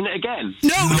I mention it again?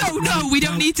 No, we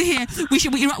don't need to hear.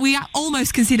 We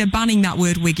almost consider banning that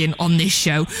word Wigan on this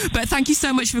show. But thank you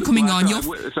so much for coming on.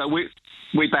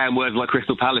 We ban words like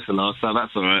Crystal Palace and all, so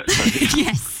that's all right.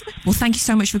 Yes. Well, thank you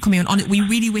so much for coming on. We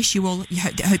really wish you all,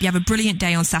 hope you have a brilliant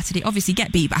day on Saturday. Obviously,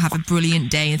 get beat, but have a brilliant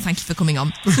day, and thank you for coming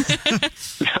on.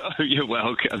 You're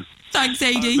welcome. Thanks,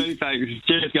 AD. Many thanks.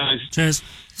 Cheers, guys. Cheers.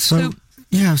 So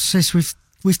sis,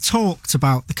 we've talked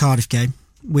about the Cardiff game.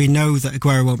 We know that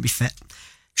Aguero won't be fit.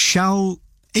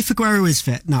 If Aguero is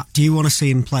fit, Nat, do you want to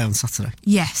see him play on Saturday?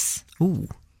 Yes. Ooh.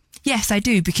 Yes, I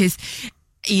do, because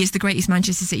he is the greatest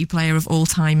Manchester City player of all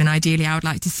time, and ideally I would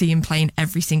like to see him playing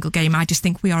every single game. I just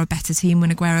think we are a better team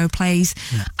when Aguero plays.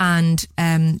 Yeah. And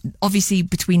obviously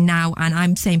between now and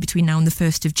the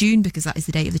 1st of June, because that is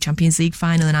the date of the Champions League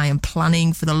final, and I am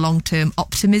planning for the long-term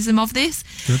optimism of this.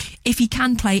 Good. If he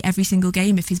can play every single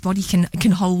game, if his body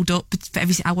can hold up,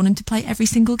 I want him to play every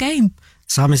single game.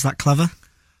 Sam, is that clever?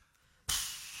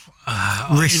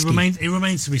 It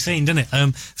remains to be seen, doesn't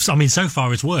it? So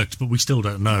far it's worked, but we still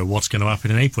don't know what's going to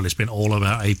happen in April. It's been all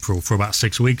about April for about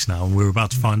 6 weeks now, and we're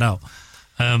about to find out.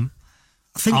 I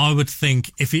would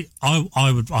think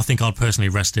I think I'd personally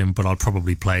rest him, but I'd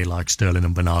probably play like Sterling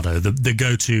and Bernardo, the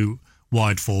go-to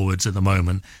wide forwards at the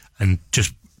moment, and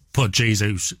just put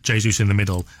Jesus in the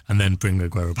middle, and then bring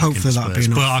Aguero back into Spurs.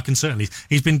 But I can certainly,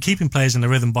 he's been keeping players in the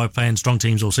rhythm by playing strong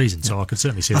teams all season, so I could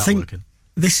certainly see that working.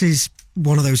 This is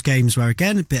one of those games where,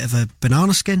 again, a bit of a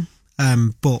banana skin.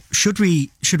 But should we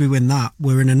win that,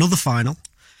 we're in another final,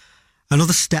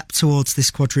 another step towards this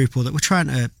quadruple that we're trying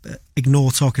to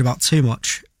ignore talking about too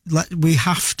much. We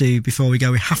have to, before we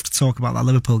go, we have to talk about that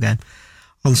Liverpool game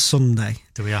on Sunday.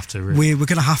 Do we have to? Really? We're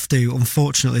going to have to,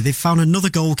 unfortunately. They've found another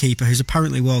goalkeeper who's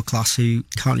apparently world class who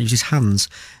can't use his hands.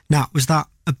 Now, was that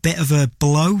a bit of a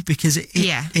blow? Because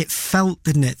it felt,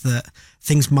 didn't it, that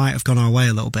things might have gone our way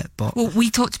a little bit. But we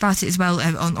talked about it as well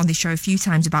on this show a few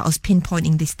times about us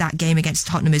pinpointing that game against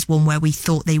Tottenham as one where we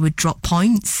thought they would drop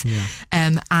points. Yeah.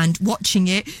 And watching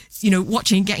it,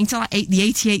 getting to like the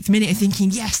 88th minute and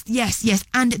thinking, yes.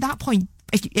 And at that point,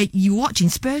 you were watching,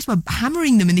 Spurs were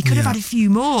hammering them and they could have had a few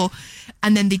more.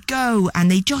 And then they go and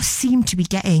they just seem to be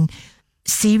getting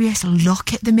serious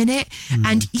luck at the minute.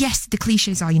 And yes, the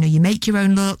cliches are, you make your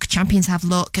own luck, champions have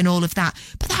luck and all of that,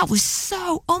 but that was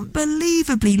so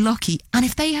unbelievably lucky. And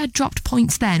if they had dropped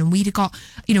points then and we'd have got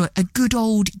a good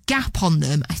old gap on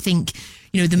them, I think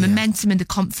the momentum and the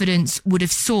confidence would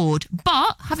have soared.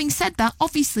 But having said that,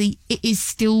 obviously it is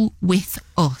still with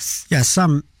us. Yeah,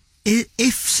 Sam,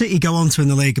 if City go on to win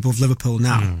the league above Liverpool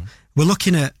now, we're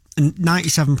looking at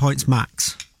 97 points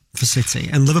max for City,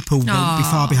 and Liverpool won't be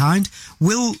far behind.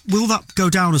 Will that go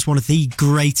down as one of the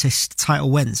greatest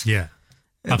title wins? Yeah,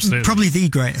 absolutely. Probably the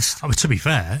greatest. I mean, to be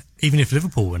fair, even if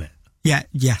Liverpool win it. Yeah,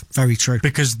 very true.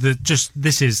 Because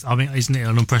this is, isn't it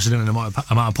an unprecedented amount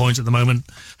of points at the moment?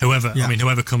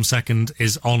 Whoever comes second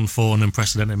is on for an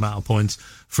unprecedented amount of points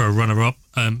for a runner-up.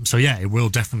 So yeah, it will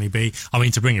definitely be.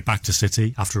 To bring it back to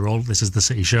City, after all, this is the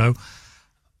City show.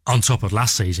 On top of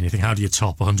last season, you think, how do you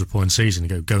top a 100-point season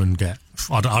and go and get,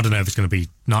 I don't know if it's going to be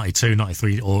 92,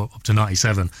 93 or up to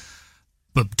 97,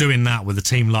 but doing that with a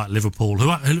team like Liverpool,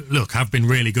 who look, have been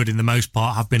really good in the most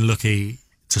part, have been lucky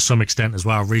to some extent as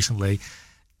well recently,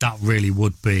 that really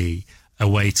would be a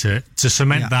way to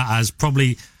cement that as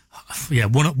probably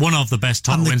one of the best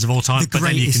title wins of all time. But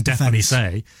then you can definitely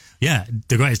say,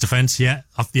 the greatest defence,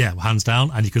 hands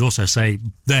down. And you could also say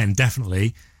then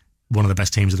definitely one of the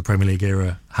best teams of the Premier League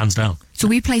era, hands down. So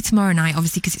we play tomorrow night,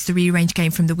 obviously, because it's the rearranged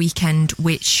game from the weekend,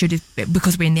 which should have,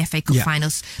 because we're in the FA Cup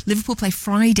finals. Liverpool play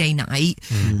Friday night.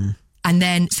 And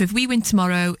then, so if we win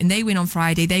tomorrow and they win on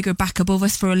Friday, they go back above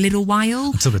us for a little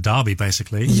while. Until the derby,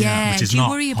 basically. Yeah, which is do you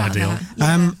not worry about ideal. that?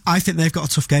 Yeah. I think they've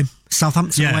got a tough game.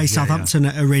 Southampton away. Southampton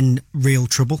are in real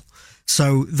trouble.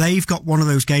 So they've got one of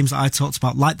those games that I talked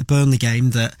about, like the Burnley game,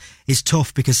 that is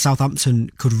tough because Southampton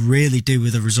could really do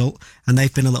with a result and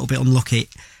they've been a little bit unlucky.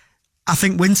 I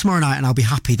think win tomorrow night and I'll be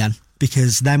happy then,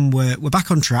 because then we're back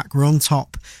on track, we're on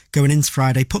top going into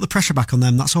Friday, put the pressure back on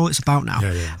them, that's all it's about now.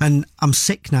 And I'm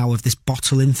sick now of this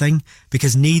bottling thing,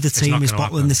 because neither team is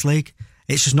bottling this league.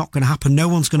 It's just not going to happen. No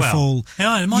one's going to fall.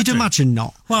 Yeah, it might You'd imagine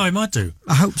not. Well, it might do.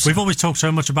 I hope so. We've always talked so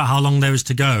much about how long there is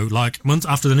to go. Like, months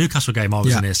after the Newcastle game, I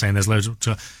was in here saying there's loads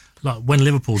to... Like, when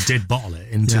Liverpool did bottle it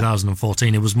in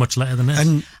 2014, it was much later than this.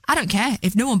 And I don't care.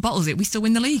 If no one bottles it, we still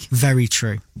win the league. Very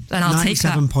true. Then I'll take that.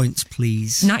 97 points,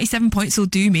 please. 97 points will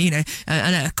do me,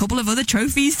 and a couple of other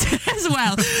trophies as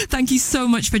well. Thank you so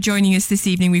much for joining us this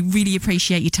evening. We really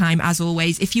appreciate your time, as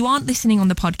always. If you aren't listening on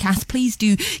the podcast, please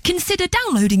do consider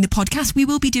downloading the podcast. We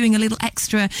will be doing a little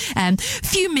extra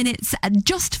few minutes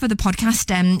just for the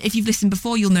podcast. If you've listened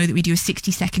before, you'll know that we do a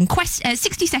 60 seconds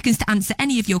to answer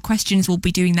any of your questions. We'll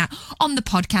be doing that on the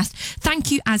podcast.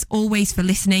 Thank you as always for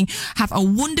listening. Have a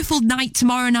wonderful night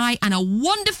tomorrow night and a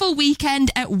wonderful weekend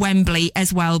at Wembley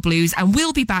as well, Blues, and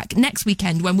we'll be back next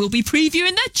weekend when we'll be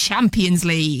previewing the Champions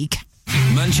League.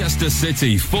 Manchester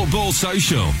City Football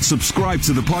Social. Subscribe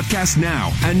to the podcast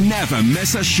now and never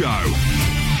miss a show.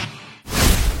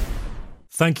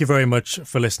 Thank you very much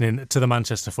for listening to the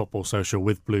Manchester Football Social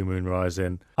with Blue Moon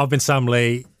Rising. I've been Sam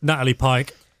Lee, Natalie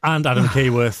Pike and Adam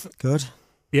Keyworth. Good.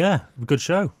 Yeah, good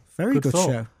show. Very good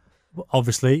show.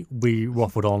 Obviously, we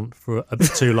waffled on for a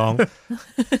bit too long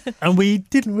and we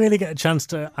didn't really get a chance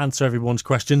to answer everyone's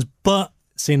questions, but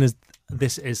seeing as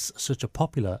this is such a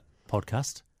popular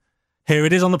podcast, here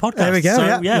it is on the podcast. There we go.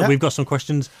 So, we've got some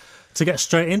questions to get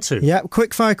straight into. Yeah,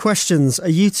 quick fire questions. Are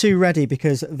you two ready?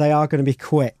 Because they are going to be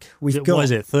quick. What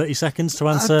is it, 30 seconds to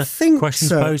answer questions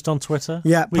posed on Twitter?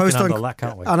 Yeah, we post can on handle that,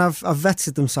 can't we? And I've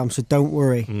vetted them, Sam, so don't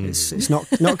worry. It's not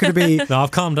going to be... No,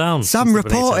 I've calmed down. Sam,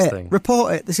 report it.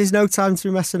 Report it. This is no time to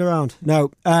be messing around.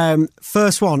 No.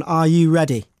 First one, are you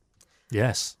ready?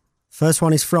 Yes. First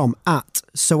one is from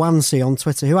 @Soansi on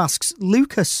Twitter, who asks,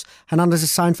 Lucas Hernandez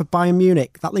is signed for Bayern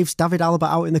Munich. That leaves David Alaba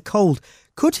out in the cold.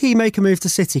 Could he make a move to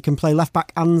City, can play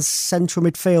left-back and central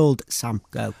midfield? Sam,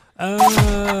 go.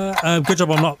 Good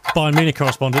job I'm not Bayern Munich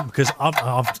correspondent, because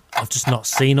I've just not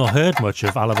seen or heard much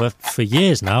of Alaba for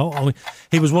years now. I mean,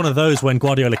 he was one of those when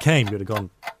Guardiola came, you would have gone,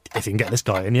 if you can get this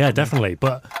guy in, yeah, definitely.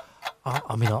 But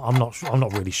I mean, I'm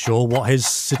not really sure what his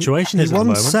situation is at the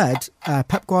moment. He once said,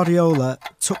 Pep Guardiola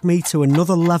took me to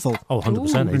another level. Oh,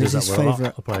 100%. He does that with a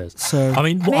lot of players. So, I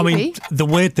mean, the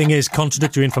weird thing is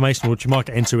contradictory information, which you might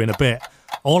get into in a bit.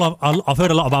 I've heard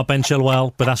a lot about Ben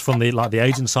Chilwell, but that's from the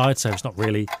agent side, so it's not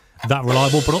really that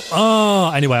reliable.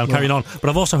 But anyway, I'm carrying on. But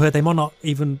I've also heard they might not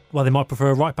even. Well, they might prefer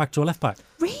a right back to a left back.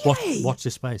 Really? Watch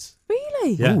this space.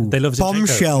 Really? Yeah, they love Zinchenko.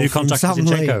 Bombshell. New contract with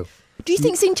Zinchenko. Do you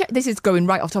think this is going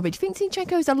right off topic? Do you think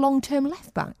Zinchenko is a long-term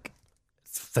left back?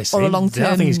 Or a long-term?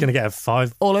 I think he's going to get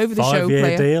a all over the show five-year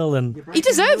player deal, and he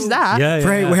deserves that.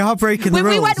 Yeah. We are breaking the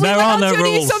rules. There are no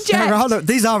rules.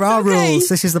 These are our rules.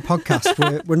 This is the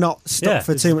podcast. We're not stuck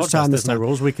for too much time. There's no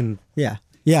rules. We can. Yeah.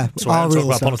 Talk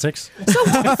about politics. So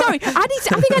sorry, I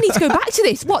think I need to go back to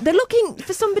this. What, they're looking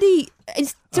for somebody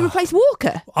to replace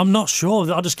Walker? I'm not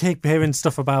sure. I just keep hearing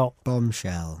stuff about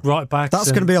bombshell right backs.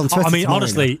 That's going to be on Twitter. I mean,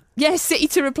 honestly, yes, City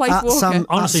to replace Walker.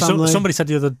 Honestly, somebody said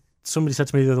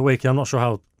to me the other week. I'm not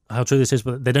sure how true this is,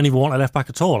 but they don't even want a left back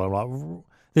at all. I'm like,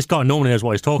 this guy normally knows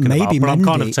what he's talking about, but I'm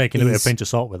kind of taking it with a pinch of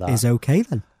salt with that. Is okay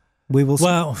then. We will.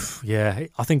 Well, yeah,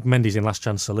 I think Mendy's in Last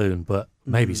Chance Saloon, but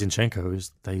maybe Zinchenko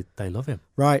is. They love him.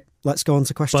 Right. Let's go on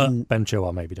to question. But Ben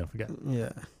Chilwell, maybe, don't forget. Yeah.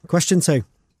 Question 2.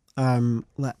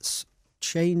 Let's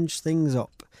change things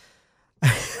up.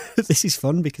 This is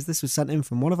fun because this was sent in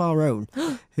from one of our own,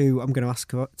 who I'm going to ask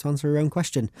to answer her own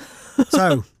question.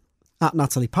 So,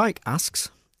 @Natalie Pike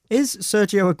asks, is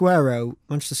Sergio Aguero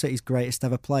Manchester City's greatest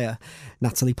ever player?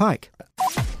 Natalie Pike.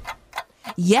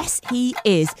 Yes, he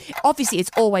is. Obviously,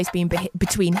 it's always been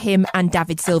between him and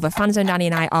David Silva. Fanzone Danny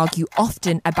and I argue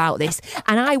often about this,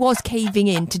 and I was caving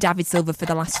in to David Silva for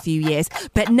the last few years,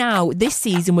 but now this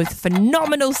season, with the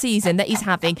phenomenal season that he's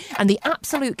having and the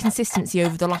absolute consistency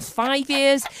over the last 5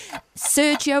 years,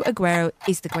 Sergio Aguero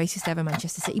is the greatest ever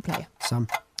Manchester City player. Sam?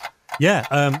 Yeah,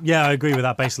 I agree with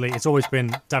that. Basically, it's always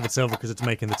been David Silva because it's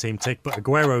making the team tick, but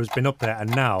Aguero's been up there, and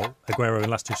now Aguero in the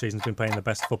last 2 seasons has been playing the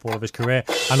best football of his career,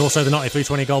 and also the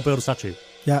 93-20 goal builder statue.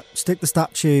 Yeah, stick the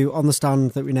statue on the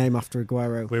stand that we name after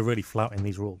Aguero. We're really flouting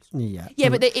these rules. Yeah,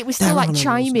 but it was still like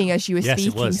chiming as you were speaking,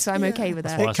 it was. so I'm okay with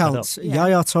that. It counts.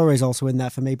 Yaya Toure is also in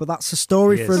there for me, but that's a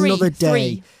story for another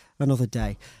day. Another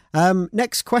day.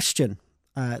 Next question.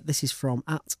 This is from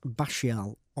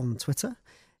 @Bashial on Twitter.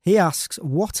 He asks,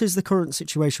 what is the current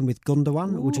situation with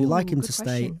Gundogan? Would you like him to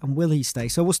stay, and will he stay?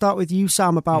 So we'll start with you,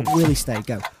 Sam, about will he stay?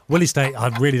 Go. Will he stay? I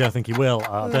really don't think he will.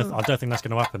 I don't think that's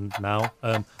going to happen now.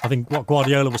 I think what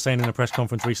Guardiola was saying in a press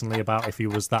conference recently about if he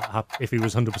was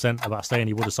 100% about staying,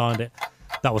 he would have signed it.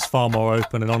 That was far more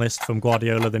open and honest from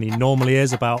Guardiola than he normally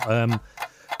is about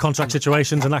contract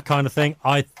situations and that kind of thing.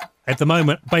 At the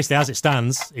moment, basically as it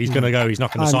stands, he's going to go. He's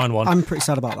not going to sign one. I'm pretty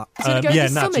sad about that. Is he going to go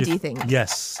this summer, do you think?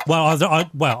 Yes. Well,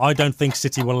 I don't think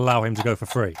City will allow him to go for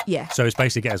free. Yeah. So it's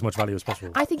basically get as much value as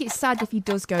possible. I think it's sad if he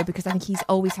does go because I think he's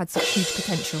always had such huge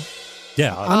potential.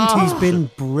 Yeah. And he's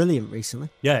been brilliant recently.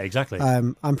 Yeah, exactly.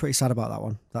 I'm pretty sad about that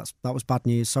one. That was bad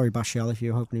news. Sorry, Bashial, if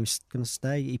you were hoping he was going to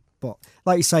stay. But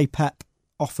like you say, Pep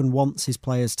often wants his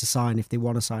players to sign if they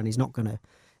want to sign. He's not going to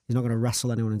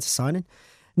wrestle anyone into signing.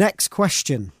 Next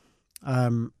question.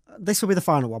 This will be the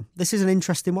final one. This is an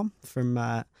interesting one from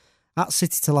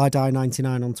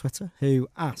 @CityTillIDie99 on Twitter, who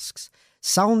asks,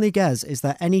 Saul Niguez, is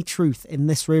there any truth in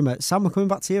this rumour? Sam, we're coming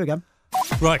back to you again.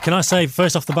 Right, can I say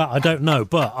first off the bat, I don't know,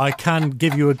 but I can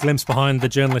give you a glimpse behind the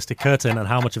journalistic curtain and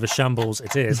how much of a shambles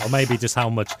it is, or maybe just how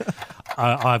much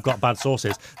I've got bad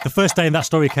sources. The first day that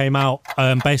story came out,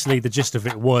 basically the gist of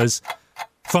it was,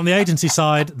 from the agency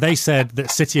side, they said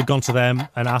that City had gone to them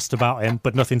and asked about him,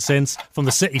 but nothing since. From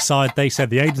the City side, they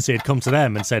said the agency had come to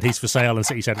them and said he's for sale, and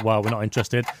City said, well, we're not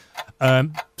interested.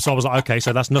 So I was like, okay,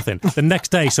 so that's nothing. The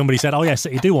next day, somebody said, oh yeah,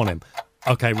 City do want him.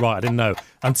 Okay, right, I didn't know.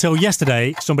 Until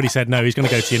yesterday, somebody said, no, he's going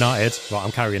to go to United. Right,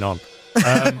 I'm carrying on. You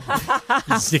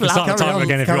can start the timer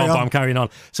again if you want, but I'm carrying on.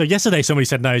 So yesterday, somebody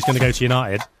said, no, he's going to go to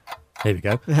United. Here we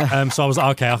go. So I was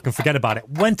like, okay, I can forget about it.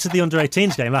 Went to the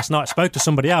under-18s game last night, spoke to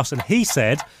somebody else, and he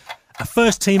said a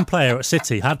first-team player at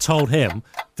City had told him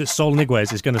that Saul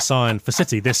Niguez is going to sign for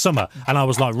City this summer. And I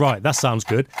was like, right, that sounds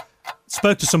good.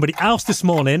 Spoke to somebody else this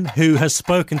morning who has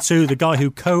spoken to the guy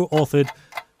who co-authored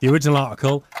the original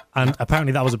article, and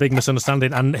apparently that was a big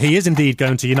misunderstanding, and he is indeed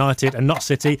going to United and not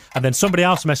City. And then somebody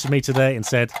else messaged me today and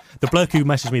said, the bloke who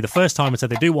messaged me the first time and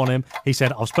said they do want him, he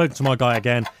said, I've spoken to my guy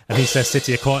again, and he says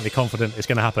City are quietly confident it's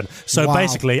going to happen. So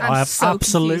basically, I have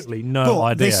absolutely no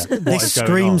idea this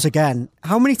screams again.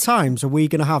 How many times are we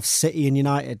going to have City and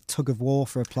United tug of war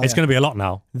for a player? It's going to be a lot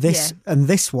now. And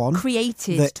this one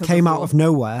created that came out of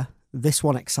nowhere, this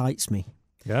one excites me.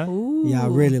 Yeah, I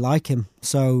really like him.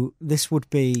 So this would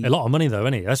be a lot of money, though,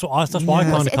 isn't it? That's why I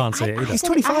kind of can't see it either. It's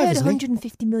 25. I heard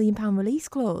 £150 million release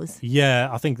clause. Yeah,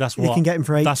 I think that's what you can get him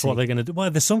for 80. That's what they're going to do. Well,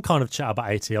 there's some kind of chat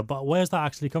about 80, but where's that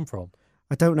actually come from?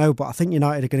 I don't know, but I think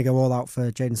United are going to go all out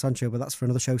for Jadon Sancho, but that's for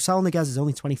another show. Saul Niguez is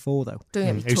only 24, though.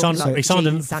 He signed a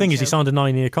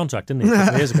 9-year contract, didn't he, a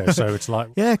couple of years ago? So it's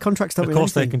like, yeah, contracts don't mean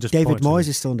anything. They can just David Moyes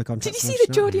is still under contract. Did you see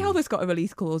that Jordi Alba's got a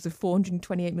release clause of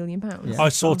 £428 million? Yeah. I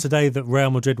saw today that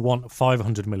Real Madrid want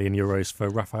 €500 million for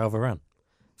Rafael Varane.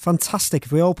 Fantastic.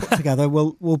 If we all put together,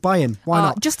 we'll buy him. Why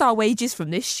not? Just our wages from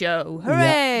this show.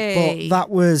 Hooray! Yeah, but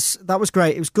that was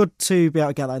great. It was good to be able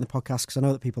to get that in the podcast because I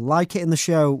know that people like it in the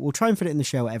show. We'll try and fit it in the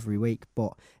show every week,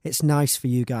 but it's nice for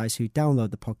you guys who download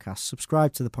the podcast,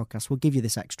 subscribe to the podcast. We'll give you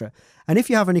this extra. And if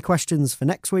you have any questions for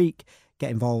next week,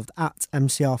 get involved at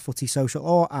MCR Footy Social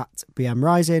or at BM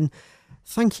Rising.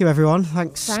 Thank you, everyone.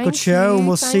 Thanks. Good show. And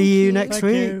we'll see you next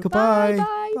week. Goodbye.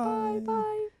 Bye.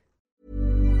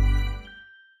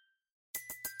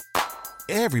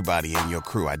 Everybody in your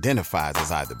crew identifies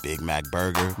as either Big Mac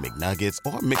Burger, McNuggets,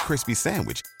 or McCrispy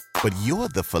Sandwich. But you're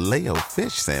the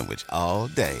Filet-O-Fish Sandwich all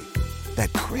day.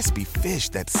 That crispy fish,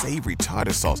 that savory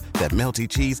tartar sauce, that melty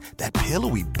cheese, that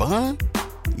pillowy bun.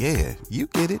 Yeah, you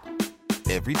get it.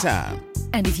 Every time.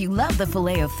 And if you love the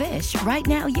Filet-O-Fish, right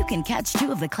now you can catch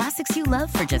two of the classics you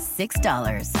love for just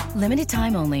 $6. Limited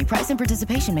time only. Price and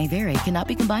participation may vary. Cannot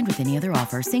be combined with any other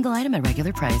offer. Single item at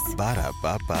regular price.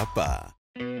 Ba-da-ba-ba-ba.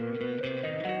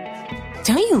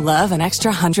 Don't you love an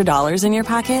extra $100 in your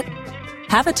pocket?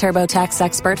 Have a TurboTax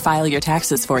expert file your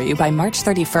taxes for you by March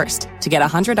 31st to get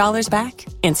 $100 back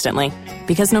instantly.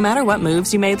 Because no matter what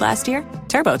moves you made last year,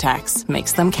 TurboTax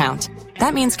makes them count.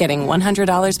 That means getting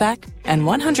 $100 back and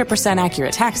 100%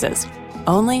 accurate taxes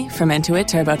only from Intuit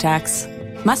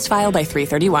TurboTax. Must file by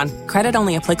 3/31. Credit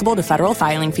only applicable to federal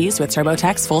filing fees with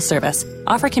TurboTax full service.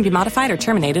 Offer can be modified or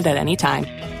terminated at any time.